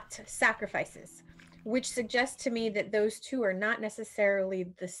 not sacrifices, which suggests to me that those two are not necessarily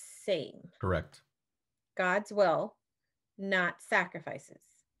the same. Correct. God's will, not sacrifices.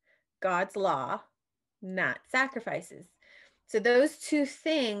 God's law, not sacrifices. So those two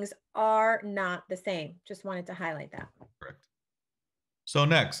things are not the same. Just wanted to highlight that. Correct. So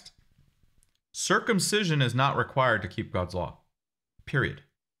next, circumcision is not required to keep God's law. Period.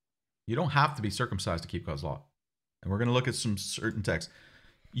 You don't have to be circumcised to keep God's law. And we're going to look at some certain texts.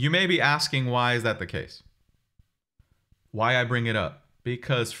 You may be asking, why is that the case? Why I bring it up?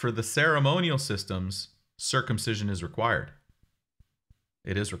 Because for the ceremonial systems, circumcision is required.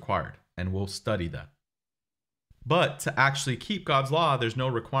 It is required, and we'll study that. But to actually keep God's law, there's no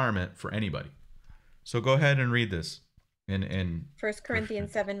requirement for anybody. So go ahead and read this. In 1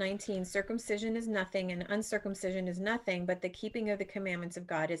 Corinthians 7:19, circumcision is nothing and uncircumcision is nothing, but the keeping of the commandments of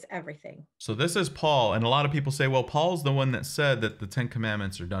God is everything. So this is Paul, and a lot of people say, well, Paul's the one that said that the 10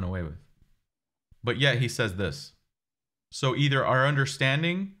 Commandments are done away with. But yet he says this. So either our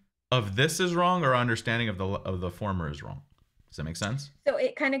understanding of this is wrong or our understanding of the former is wrong. Does that make sense? So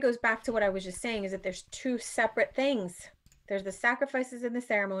it kind of goes back to what I was just saying, is that there's two separate things. There's the sacrifices and the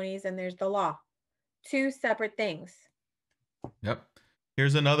ceremonies, and there's the law. Two separate things. Yep.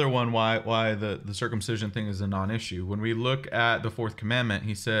 Here's another one why the circumcision thing is a non-issue. When we look at the fourth commandment,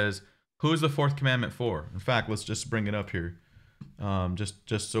 he says, who is the fourth commandment for? In fact, let's just bring it up here.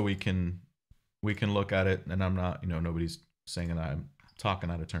 Just so we can look at it, and I'm not, nobody's saying that I'm talking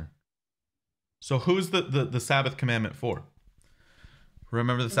out of turn. So who's the Sabbath commandment for?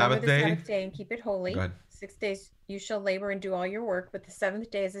 Remember the Sabbath day? Sabbath day and keep it holy. Go ahead. 6 days you shall labor and do all your work, but the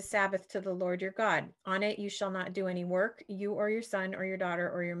seventh day is a Sabbath to the Lord your God. On it you shall not do any work, you or your son or your daughter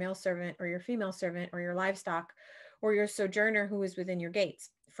or your male servant or your female servant or your livestock or your sojourner who is within your gates.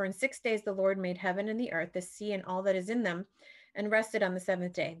 For in 6 days the Lord made heaven and the earth, the sea and all that is in them, and rested on the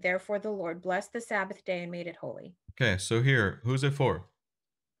seventh day. Therefore the Lord blessed the Sabbath day and made it holy. Okay, so here, who's it for?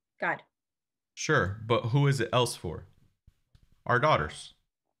 God. Sure, but who is it else for? Our daughters.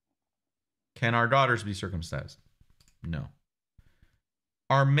 Can our daughters be circumcised? No.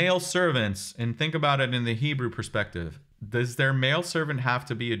 Our male servants, and think about it in the Hebrew perspective, does their male servant have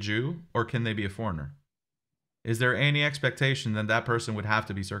to be a Jew, or can they be a foreigner? Is there any expectation that that person would have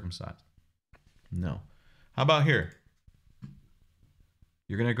to be circumcised? No. How about here?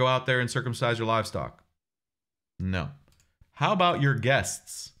 You're going to go out there and circumcise your livestock? No. How about your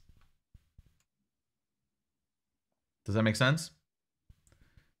guests? Does that make sense?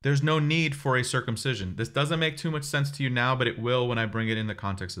 There's no need for a circumcision. This doesn't make too much sense to you now, but it will when I bring it in the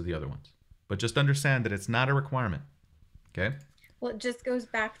context of the other ones. But just understand that it's not a requirement. Okay? Well, it just goes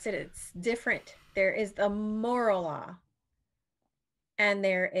back to it's different. There is the moral law, and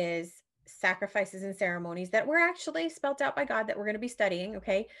there is sacrifices and ceremonies that were actually spelt out by God that we're going to be studying,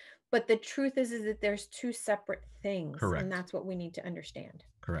 okay? But the truth is that there's two separate things. Correct. And that's what we need to understand.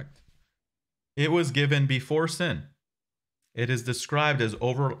 Correct. It was given before sin. It is described as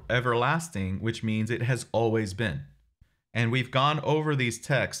everlasting, which means it has always been. And we've gone over these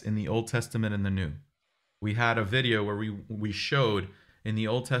texts in the Old Testament and the New. We had a video where we showed in the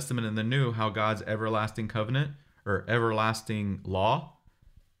Old Testament and the New how God's everlasting covenant or everlasting law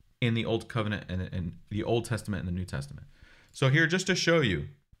in the Old Covenant and the Old Testament and the New Testament. So here, just to show you,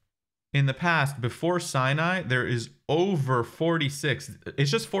 in the past, before Sinai, there is over 46.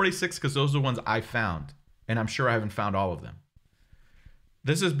 It's just 46 because those are the ones I found. And I'm sure I haven't found all of them.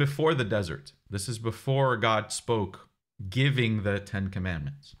 This is before the desert. This is before God spoke, giving the 10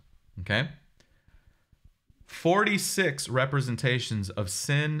 Commandments. Okay? 46 representations of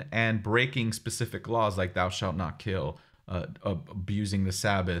sin and breaking specific laws like thou shalt not kill, abusing the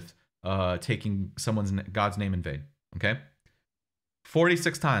Sabbath, taking God's name in vain. Okay?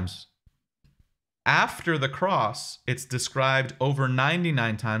 46 times. After the cross, it's described over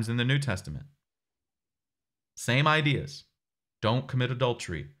 99 times in the New Testament. Same ideas. Don't commit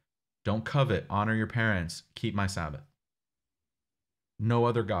adultery. Don't covet. Honor your parents. Keep my Sabbath. No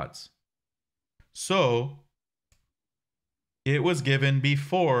other gods. So, it was given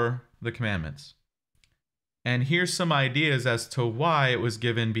before the commandments. And here's some ideas as to why it was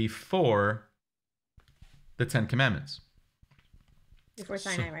given before the 10 commandments. Before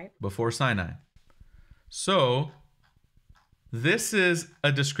Sinai, right? Before Sinai. So, this is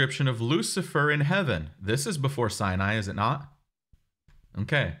a description of Lucifer in heaven. This is before Sinai, is it not?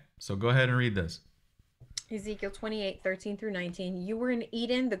 Okay, so go ahead and read this. Ezekiel 28, 13 through 19. You were in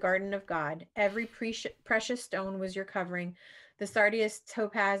Eden, the garden of God. Every precious stone was your covering. The sardius,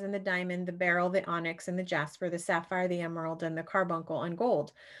 topaz, and the diamond, the beryl, the onyx, and the jasper, the sapphire, the emerald, and the carbuncle, and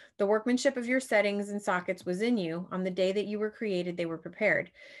gold. The workmanship of your settings and sockets was in you. On the day that you were created, they were prepared.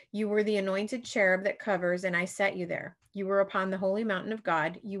 You were the anointed cherub that covers, and I set you there. You were upon the holy mountain of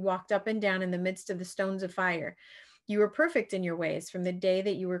God. You walked up and down in the midst of the stones of fire. You were perfect in your ways from the day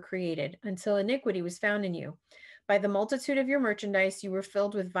that you were created, until iniquity was found in you. By the multitude of your merchandise, you were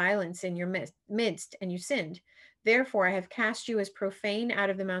filled with violence in your midst, and you sinned. Therefore, I have cast you as profane out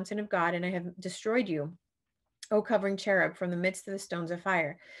of the mountain of God, and I have destroyed you, O covering cherub, from the midst of the stones of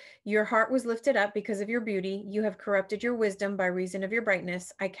fire. Your heart was lifted up because of your beauty. You have corrupted your wisdom by reason of your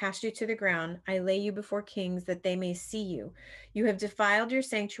brightness. I cast you to the ground. I lay you before kings that they may see you. You have defiled your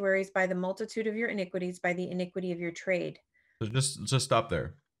sanctuaries by the multitude of your iniquities, by the iniquity of your trade. So just stop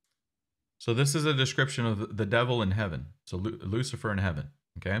there. So this is a description of the devil in heaven. So Lucifer in heaven.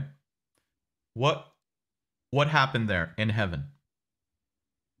 Okay. What happened there in heaven?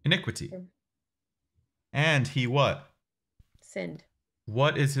 Iniquity. And he what? Sinned.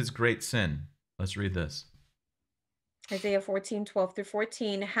 What is his great sin? Let's read this. Isaiah 14, 12 through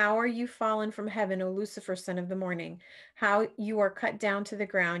 14. How are you fallen from heaven, O Lucifer, son of the morning? How you are cut down to the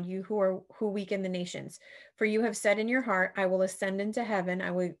ground, you who weaken the nations. For you have said in your heart, I will ascend into heaven.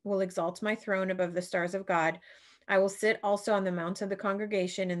 I will exalt my throne above the stars of God. I will sit also on the mount of the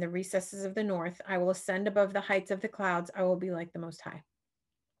congregation in the recesses of the north. I will ascend above the heights of the clouds. I will be like the Most High.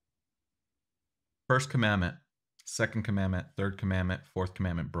 First commandment, second commandment, third commandment, fourth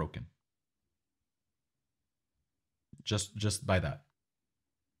commandment broken. Just by that.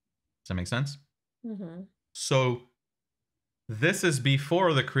 Does that make sense? Mm-hmm. So this is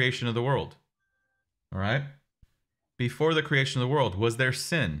before the creation of the world. All right? Before the creation of the world, was there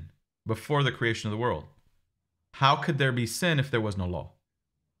sin before the creation of the world? How could there be sin if there was no law?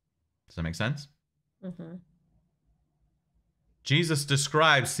 Does that make sense? Mm-hmm. Jesus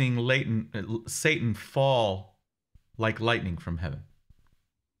describes seeing Satan fall like lightning from heaven.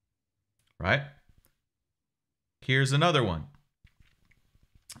 Right? Here's another one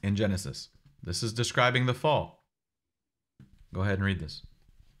in Genesis. This is describing the fall. Go ahead and read this.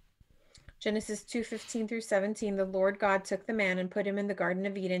 Genesis 2:15 through 17. The Lord God took the man and put him in the Garden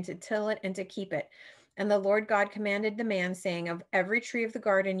of Eden to till it and to keep it. And the Lord God commanded the man, saying, of every tree of the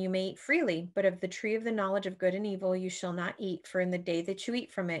garden you may eat freely, but of the tree of the knowledge of good and evil you shall not eat, for in the day that you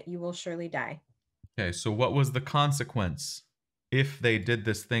eat from it, you will surely die. Okay, so what was the consequence if they did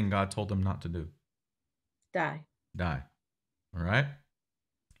this thing God told them not to do? Die. Die. All right?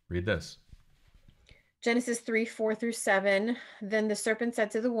 Read this. Genesis 3:4 through 7. Then the serpent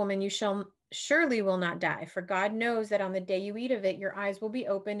said to the woman, you shall surely will not die, for God knows that on the day you eat of it, your eyes will be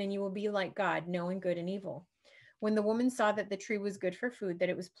open and you will be like God, knowing good and evil. When the woman saw that the tree was good for food, that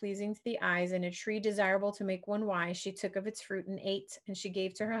it was pleasing to the eyes, and a tree desirable to make one wise, she took of its fruit and ate, and she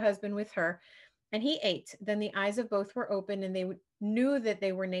gave to her husband with her, and he ate. Then the eyes of both were open, and they knew that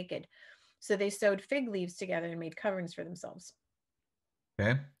they were naked. So they sewed fig leaves together and made coverings for themselves.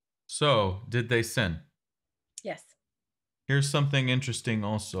 Okay. So, did they sin? Yes. Here's something interesting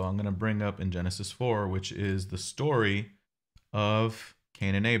also I'm going to bring up in Genesis 4, which is the story of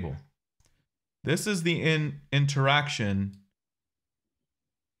Cain and Abel. This is the interaction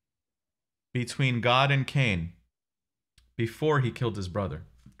between God and Cain before he killed his brother.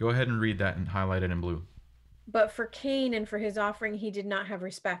 Go ahead and read that and highlight it in blue. But for Cain and for his offering, he did not have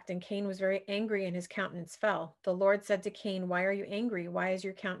respect, and Cain was very angry and his countenance fell. The Lord said to Cain, why are you angry? Why is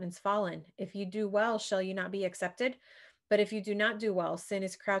your countenance fallen? If you do well, shall you not be accepted? But if you do not do well, sin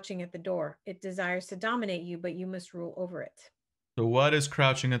is crouching at the door. It desires to dominate you, but you must rule over it. So what is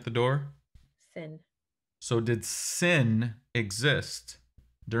crouching at the door? Sin. So did sin exist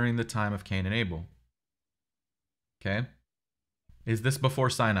during the time of Cain and Abel? Okay. Is this before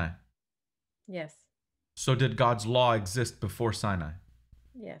Sinai? Yes. So did God's law exist before Sinai?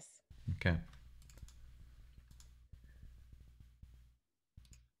 Yes. Okay.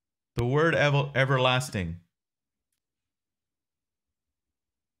 The word everlasting,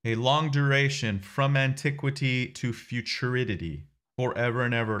 a long duration from antiquity to futurity, forever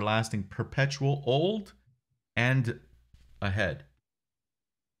and everlasting, perpetual, old and ahead.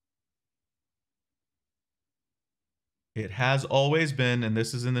 It has always been, and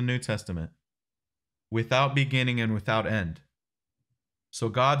this is in the New Testament, without beginning and without end. So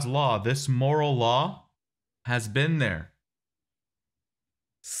God's law, this moral law, has been there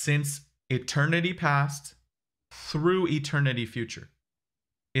since eternity past through eternity future.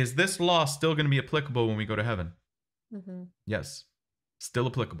 Is this law still going to be applicable when we go to heaven? Mm-hmm. Yes, still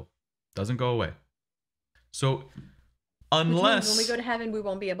applicable. Doesn't go away. So Which means unless when we go to heaven, we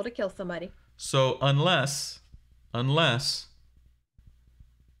won't be able to kill somebody. So unless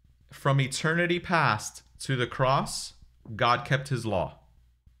from eternity past to the cross, God kept his law.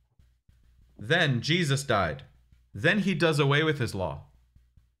 Then Jesus died. Then he does away with his law.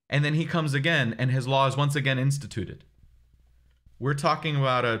 And then he comes again and his law is once again instituted. We're talking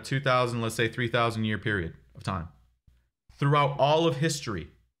about a 2,000, let's say 3,000 year period of time. Throughout all of history,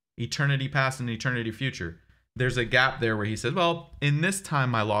 eternity past and eternity future, there's a gap there where he says, well, in this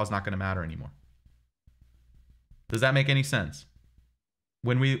time, my law is not going to matter anymore. Does that make any sense?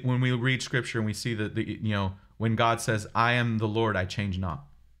 When we read scripture and we see that when God says, I am the Lord, I change not.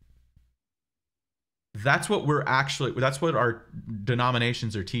 That's what our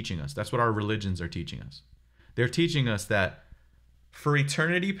denominations are teaching us. That's what our religions are teaching us. They're teaching us that for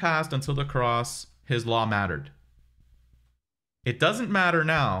eternity past until the cross, his law mattered. It doesn't matter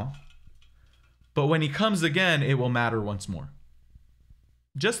now, but when he comes again, it will matter once more.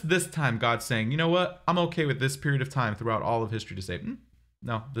 Just this time, God's saying, you know what? I'm okay with this period of time throughout all of history to say,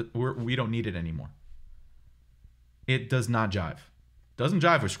 no, we don't need it anymore. It does not jive. Doesn't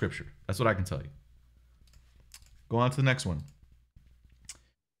jive with scripture. That's what I can tell you. Go on to the next one.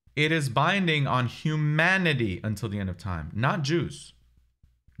 It is binding on humanity until the end of time, not Jews.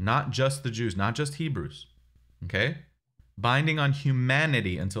 Not just the Jews, not just Hebrews. Okay? Binding on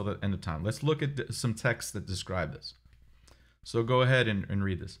humanity until the end of time. Let's look at some texts that describe this. So go ahead and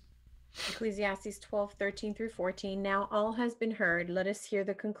read this. Ecclesiastes 12:13-14. Now all has been heard. Let us hear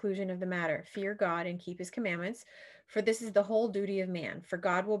the conclusion of the matter. Fear God and keep his commandments, for this is the whole duty of man. For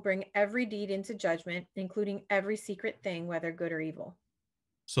God will bring every deed into judgment, including every secret thing, whether good or evil.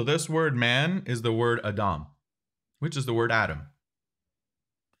 So this word man is the word Adam, which is the word Adam.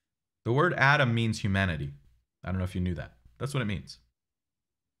 The word Adam means humanity. I don't know if you knew that. That's what it means.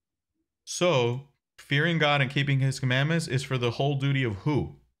 So fearing God and keeping his commandments is for the whole duty of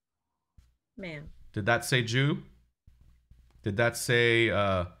who? Man. Did that say Jew? Did that say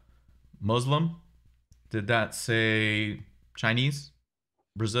Muslim? Did that say Chinese?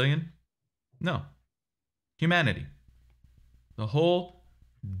 Brazilian? No. Humanity. The whole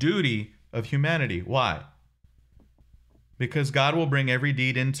duty of humanity. Why? Because God will bring every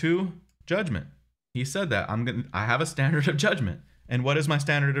deed into judgment. He said that. I have a standard of judgment. And what is my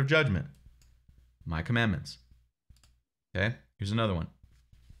standard of judgment? My commandments. Okay, here's another one.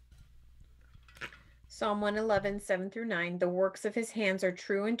 Psalm 111:7-9. The works of his hands are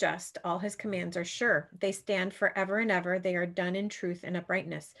true and just. All his commands are sure. They stand forever and ever. They are done in truth and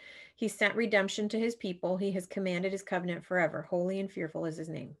uprightness. He sent redemption to his people. He has commanded his covenant forever. Holy and fearful is his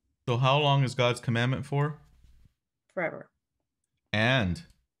name. So how long is God's commandment for? Forever. And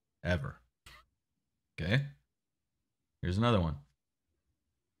ever. Okay. Here's another one.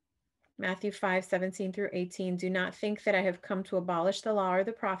 Matthew 5:17-18. Do not think that I have come to abolish the law or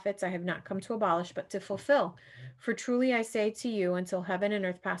the prophets. I have not come to abolish, but to fulfill. For truly I say to you, until heaven and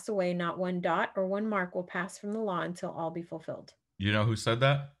earth pass away, not one dot or one mark will pass from the law until all be fulfilled. You know who said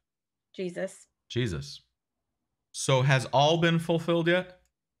that? Jesus. Jesus. So has all been fulfilled yet?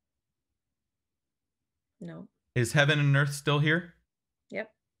 No. Is heaven and earth still here?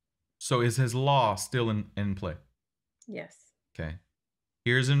 Yep. So is his law still in play? Yes. Okay.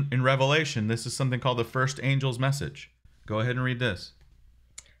 Here's in Revelation, this is something called the first angel's message. Go ahead and read this.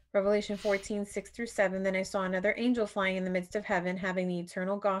 Revelation 14:6-7. Then I saw another angel flying in the midst of heaven, having the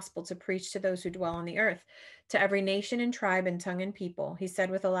eternal gospel to preach to those who dwell on the earth, to every nation and tribe and tongue and people. He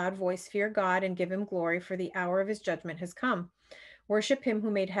said with a loud voice, fear God and give him glory, for the hour of his judgment has come. Worship him who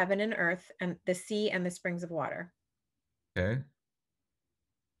made heaven and earth and the sea and the springs of water. Okay.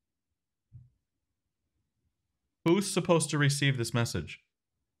 Who's supposed to receive this message?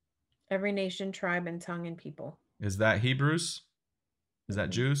 Every nation, tribe, and tongue and people. Is that Hebrews? Is that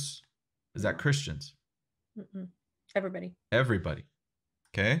Jews? Is that Christians? Everybody. Everybody.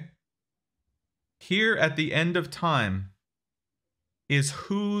 Okay. Here at the end of time, is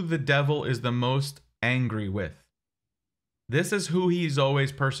who the devil is the most angry with. This is who he's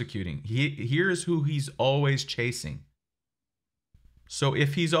always persecuting. Here's who he's always chasing. So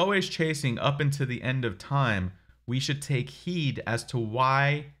if he's always chasing up into the end of time, we should take heed as to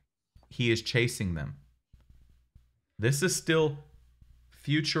why he is chasing them. This is still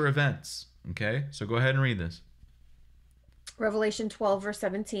future events. Okay, so go ahead and read this. Revelation 12, verse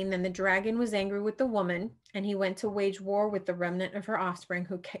 17. Then the dragon was angry with the woman, and he went to wage war with the remnant of her offspring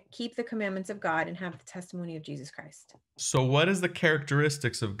who keep the commandments of God and have the testimony of Jesus Christ. So what is the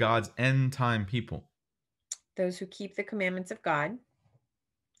characteristics of God's end time people? Those who keep the commandments of God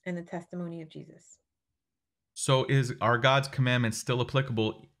and the testimony of Jesus. So are God's commandments still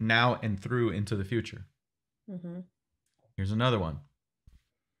applicable now and through into the future? Mm-hmm. Here's another one.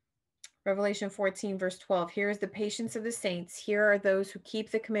 Revelation 14, verse 12. Here is the patience of the saints. Here are those who keep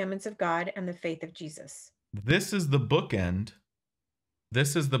the commandments of God and the faith of Jesus. This is the bookend.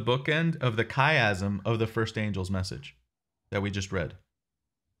 This is the bookend of the chiasm of the first angel's message that we just read.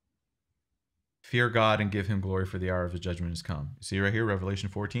 Fear God and give him glory, for the hour of his judgment has come. You see right here, Revelation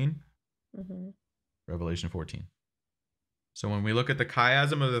 14? Mm-hmm. Revelation 14. So when we look at the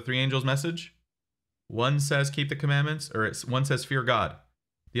chiasm of the three angels' message, one says keep the commandments, or one says fear God.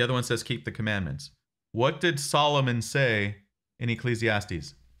 The other one says keep the commandments. What did Solomon say in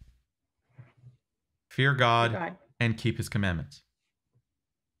Ecclesiastes? Fear God and keep his commandments.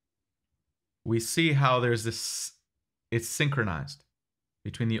 We see how there's this, it's synchronized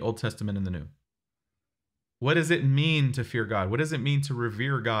between the Old Testament and the New. What does it mean to fear God? What does it mean to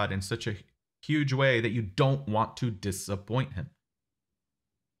revere God in such a huge way that you don't want to disappoint him?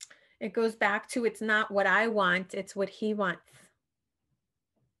 It goes back to it's not what I want, it's what he wants.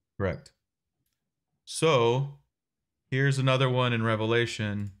 Correct. So here's another one in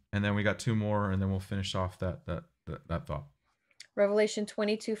Revelation, and then we got two more, and then we'll finish off that thought. Revelation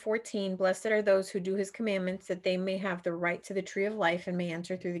 22:14. Blessed are those who do his commandments, that they may have the right to the tree of life and may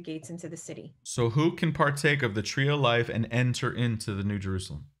enter through the gates into the city. So who can partake of the tree of life and enter into the New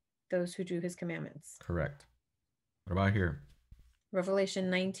Jerusalem? Those who do his commandments. Correct. What about here? Revelation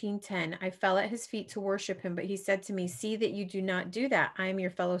 19:10. I fell at his feet to worship him, but he said to me, see that you do not do that. I am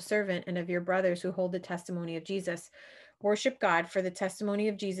your fellow servant and of your brothers who hold the testimony of Jesus. Worship God, for the testimony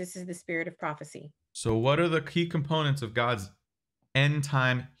of Jesus is the spirit of prophecy. So what are the key components of God's end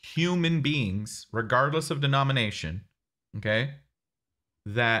time human beings, regardless of denomination, okay,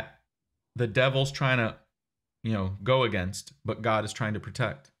 that the devil's trying to, go against, but God is trying to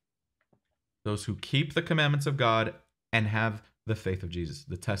protect? Those who keep the commandments of God and have the faith of Jesus,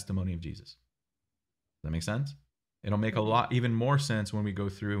 the testimony of Jesus. Does that make sense? It'll make a lot, even more sense when we go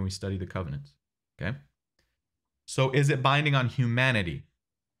through and we study the covenants. Okay. So is it binding on humanity?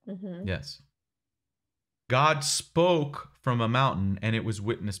 Mm-hmm. Yes. God spoke from a mountain and it was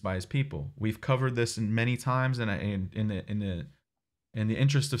witnessed by his people. We've covered this many times, and in the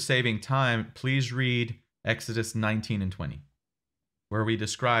interest of saving time, please read Exodus 19 and 20, where we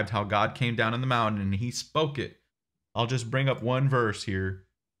described how God came down on the mountain and he spoke it. I'll just bring up one verse here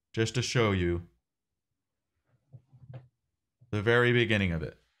just to show you the very beginning of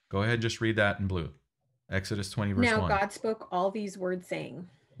it. Go ahead, just read that in blue. Exodus 20, verse 1. Now God spoke all these words, saying.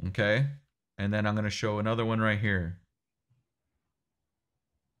 Okay. And then I'm going to show another one right here.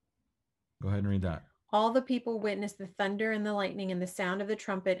 Go ahead and read that. All the people witnessed the thunder and the lightning and the sound of the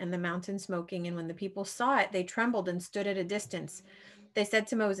trumpet and the mountain smoking. And when the people saw it, they trembled and stood at a distance. They said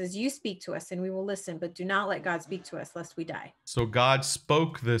to Moses, you speak to us and we will listen, but do not let God speak to us lest we die. So God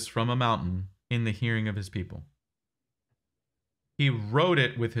spoke this from a mountain in the hearing of his people. He wrote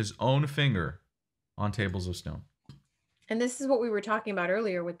it with his own finger on tables of stone. And this is what we were talking about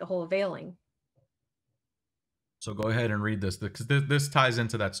earlier with the whole veiling. So go ahead and read this, because this ties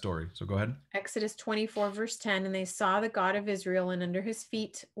into that story. So go ahead. Exodus 24, verse 10. And they saw the God of Israel, and under his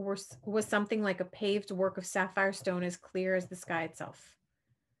feet was something like a paved work of sapphire stone, as clear as the sky itself.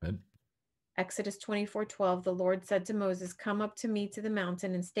 Good. Exodus 24:12. The Lord said to Moses, come up to me to the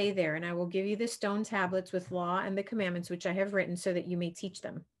mountain and stay there, and I will give you the stone tablets with law and the commandments which I have written, so that you may teach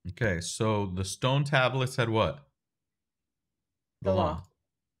them. Okay, so the stone tablets had what? The law.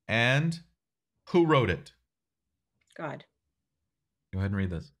 And who wrote it? God. Go ahead and read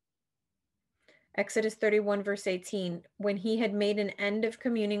this. Exodus 31, verse 18. When he had made an end of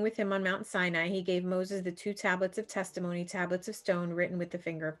communing with him on Mount Sinai, he gave Moses the 2 tablets of testimony, tablets of stone, written with the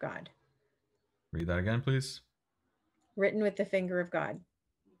finger of God. Read that again, please. Written with the finger of God.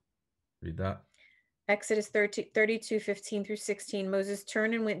 Read that. Exodus 32, 15 through 16. Moses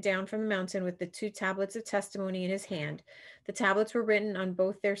turned and went down from the mountain with the 2 tablets of testimony in his hand. The tablets were written on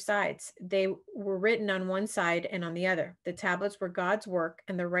both their sides. They were written on one side and on the other. The tablets were God's work,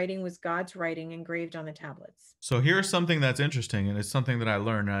 and the writing was God's writing engraved on the tablets. So here's something that's interesting, and it's something that I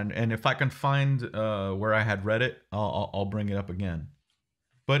learned. And if I can find where I had read it, I'll bring it up again.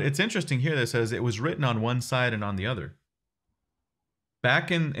 But it's interesting here that it says it was written on one side and on the other.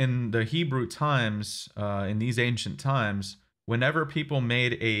 Back in the Hebrew times, in these ancient times, whenever people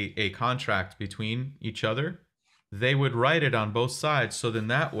made a contract between each other, they would write it on both sides. So then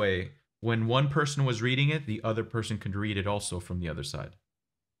that way, when one person was reading it, the other person could read it also from the other side.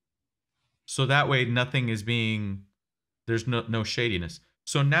 So that way, nothing is being, there's no shadiness.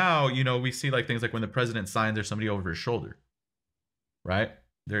 So now, we see like things like when the president signs, there's somebody over his shoulder, right?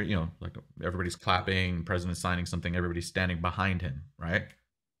 They're, like everybody's clapping, president signing something, everybody's standing behind him, right?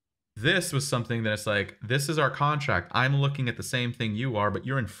 This was something that's like, this is our contract. I'm looking at the same thing you are, but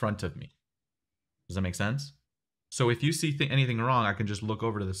you're in front of me. Does that make sense? So if you see anything wrong, I can just look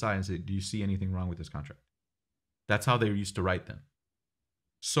over to the side and say, do you see anything wrong with this contract? That's how they used to write them.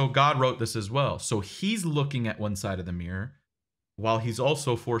 So God wrote this as well. So he's looking at one side of the mirror while he's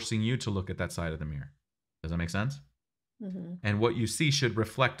also forcing you to look at that side of the mirror. Does that make sense? Mm-hmm. And what you see should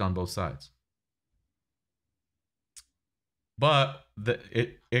reflect on both sides. But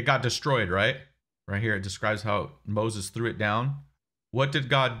it got destroyed, right? Right here, it describes how Moses threw it down. What did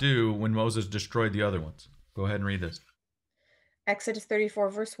God do when Moses destroyed the other ones? Go ahead and read this. Exodus 34,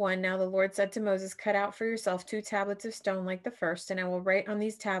 verse 1. Now the Lord said to Moses, cut out for yourself 2 tablets of stone like the first, and I will write on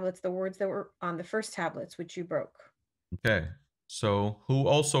these tablets the words that were on the first tablets, which you broke. Okay. So who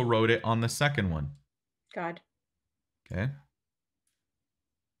also wrote it on the second one? God. Okay.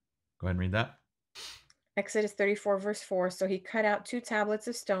 Go ahead and read that. Exodus 34, verse 4. So he cut out 2 tablets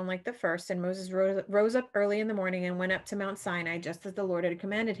of stone like the first, and Moses rose up early in the morning and went up to Mount Sinai, just as the Lord had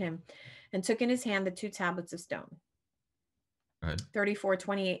commanded him, and took in his hand the 2 tablets of stone. 34,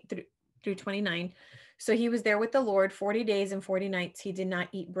 28 through 29. So he was there with the Lord 40 days and 40 nights. He did not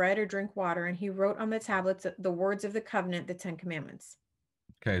eat bread or drink water, and he wrote on the tablets the words of the covenant, the 10 commandments.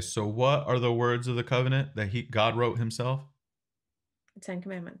 Okay, so what are the words of the covenant that God wrote himself? The 10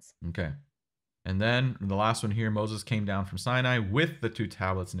 commandments. Okay. And then the last one here, Moses came down from Sinai with the 2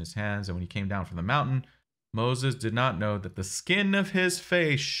 tablets in his hands. And when he came down from the mountain, Moses did not know that the skin of his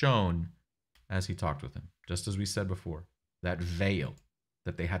face shone as he talked with him. Just as we said before, that veil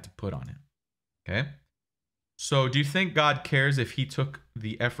that they had to put on him. Okay. So do you think God cares if he took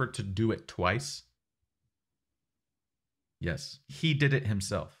the effort to do it twice? Yes, he did it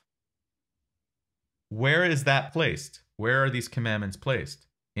himself. Where is that placed? Where are these commandments placed?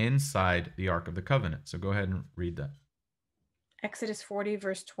 Inside the Ark of the Covenant. So go ahead and read that. Exodus 40,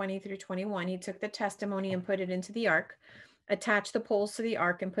 verse 20 through 21. He took the testimony and put it into the ark, attached the poles to the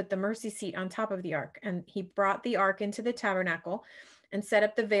ark, and put the mercy seat on top of the ark. And he brought the ark into the tabernacle and set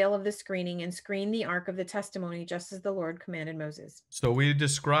up the veil of the screening and screened the ark of the testimony, just as the Lord commanded Moses. So we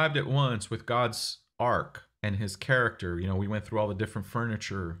described it once with God's ark and his character. We went through all the different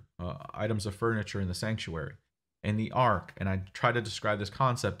furniture, items of furniture in the sanctuary. And the ark, and I try to describe this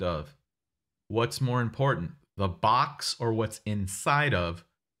concept of what's more important, the box or what's inside of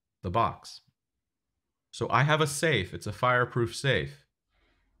the box. So I have a safe. It's a fireproof safe.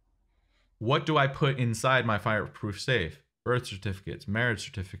 What do I put inside my fireproof safe? Birth certificates, marriage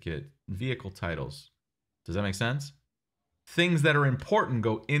certificate, vehicle titles. Does that make sense? Things that are important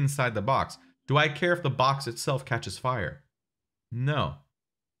go inside the box. Do I care if the box itself catches fire? No.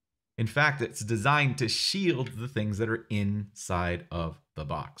 In fact, it's designed to shield the things that are inside of the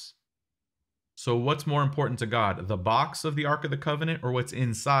box. So what's more important to God, the box of the Ark of the Covenant or what's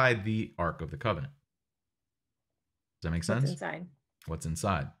inside the Ark of the Covenant? Does that make sense? What's inside? What's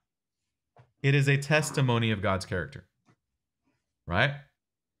inside? It is a testimony of God's character, right?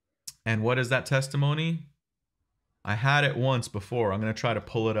 And what is that testimony? I had it once before. I'm going to try to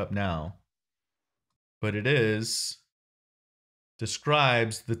pull it up now. But it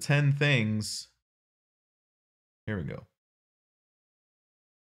describes the 10 things. Here we go.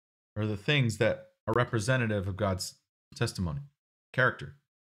 Or the things that are representative of God's testimony, character.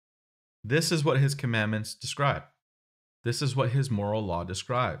 This is what his commandments describe. This is what his moral law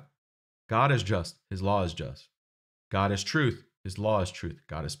describe. God is just. His law is just. God is truth. His law is truth.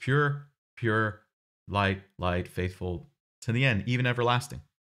 God is pure, pure, light, faithful to the end, even everlasting.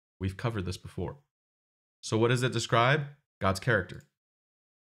 We've covered this before. So what does it describe? God's character.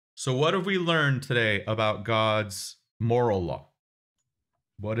 So what have we learned today about God's moral law?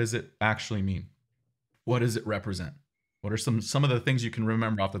 What does it actually mean? What does it represent? What are some of the things you can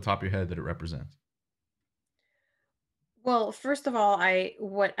remember off the top of your head that it represents? Well, first of all,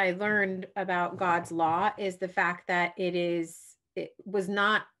 what I learned about God's law is the fact that it was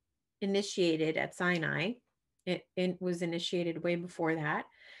not initiated at Sinai. It was initiated way before that.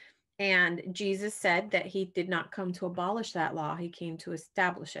 And Jesus said that he did not come to abolish that law, he came to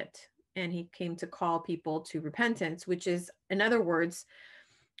establish it. And he came to call people to repentance, which is, in other words,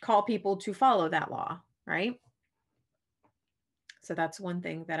 call people to follow that law, right? So that's one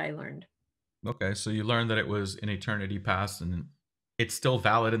thing that I learned. Okay, so you learned that it was in eternity past and it's still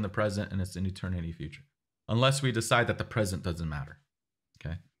valid in the present and it's in eternity future. Unless we decide that the present doesn't matter.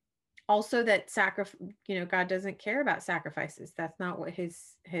 Okay. Also that God doesn't care about sacrifices. That's not what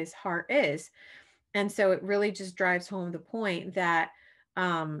his heart is. And so it really just drives home the point that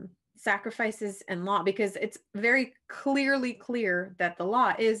sacrifices and law, because it's very clearly clear that the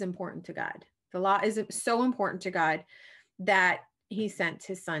law is important to God. The law is so important to God that he sent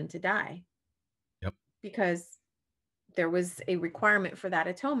his son to die, Yep. because there was a requirement for that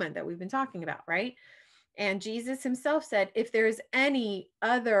atonement that we've been talking about, right? And Jesus himself said, if there's any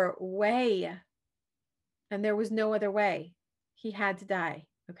other way, and there was no other way, he had to die.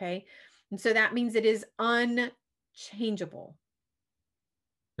 Okay. And so that means it is unchangeable.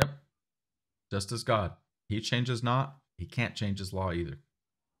 Yep. Just as God. He changes not, he can't change his law either.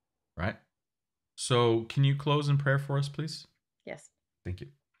 Right? So can you close in prayer for us, please? Yes. Thank you.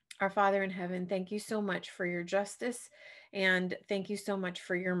 Our Father in heaven, thank you so much for your justice, and thank you so much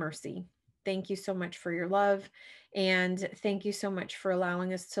for your mercy. Thank you so much for your love, and thank you so much for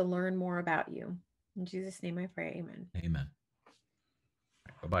allowing us to learn more about you. In Jesus' name I pray, amen. Amen.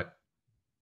 Bye bye.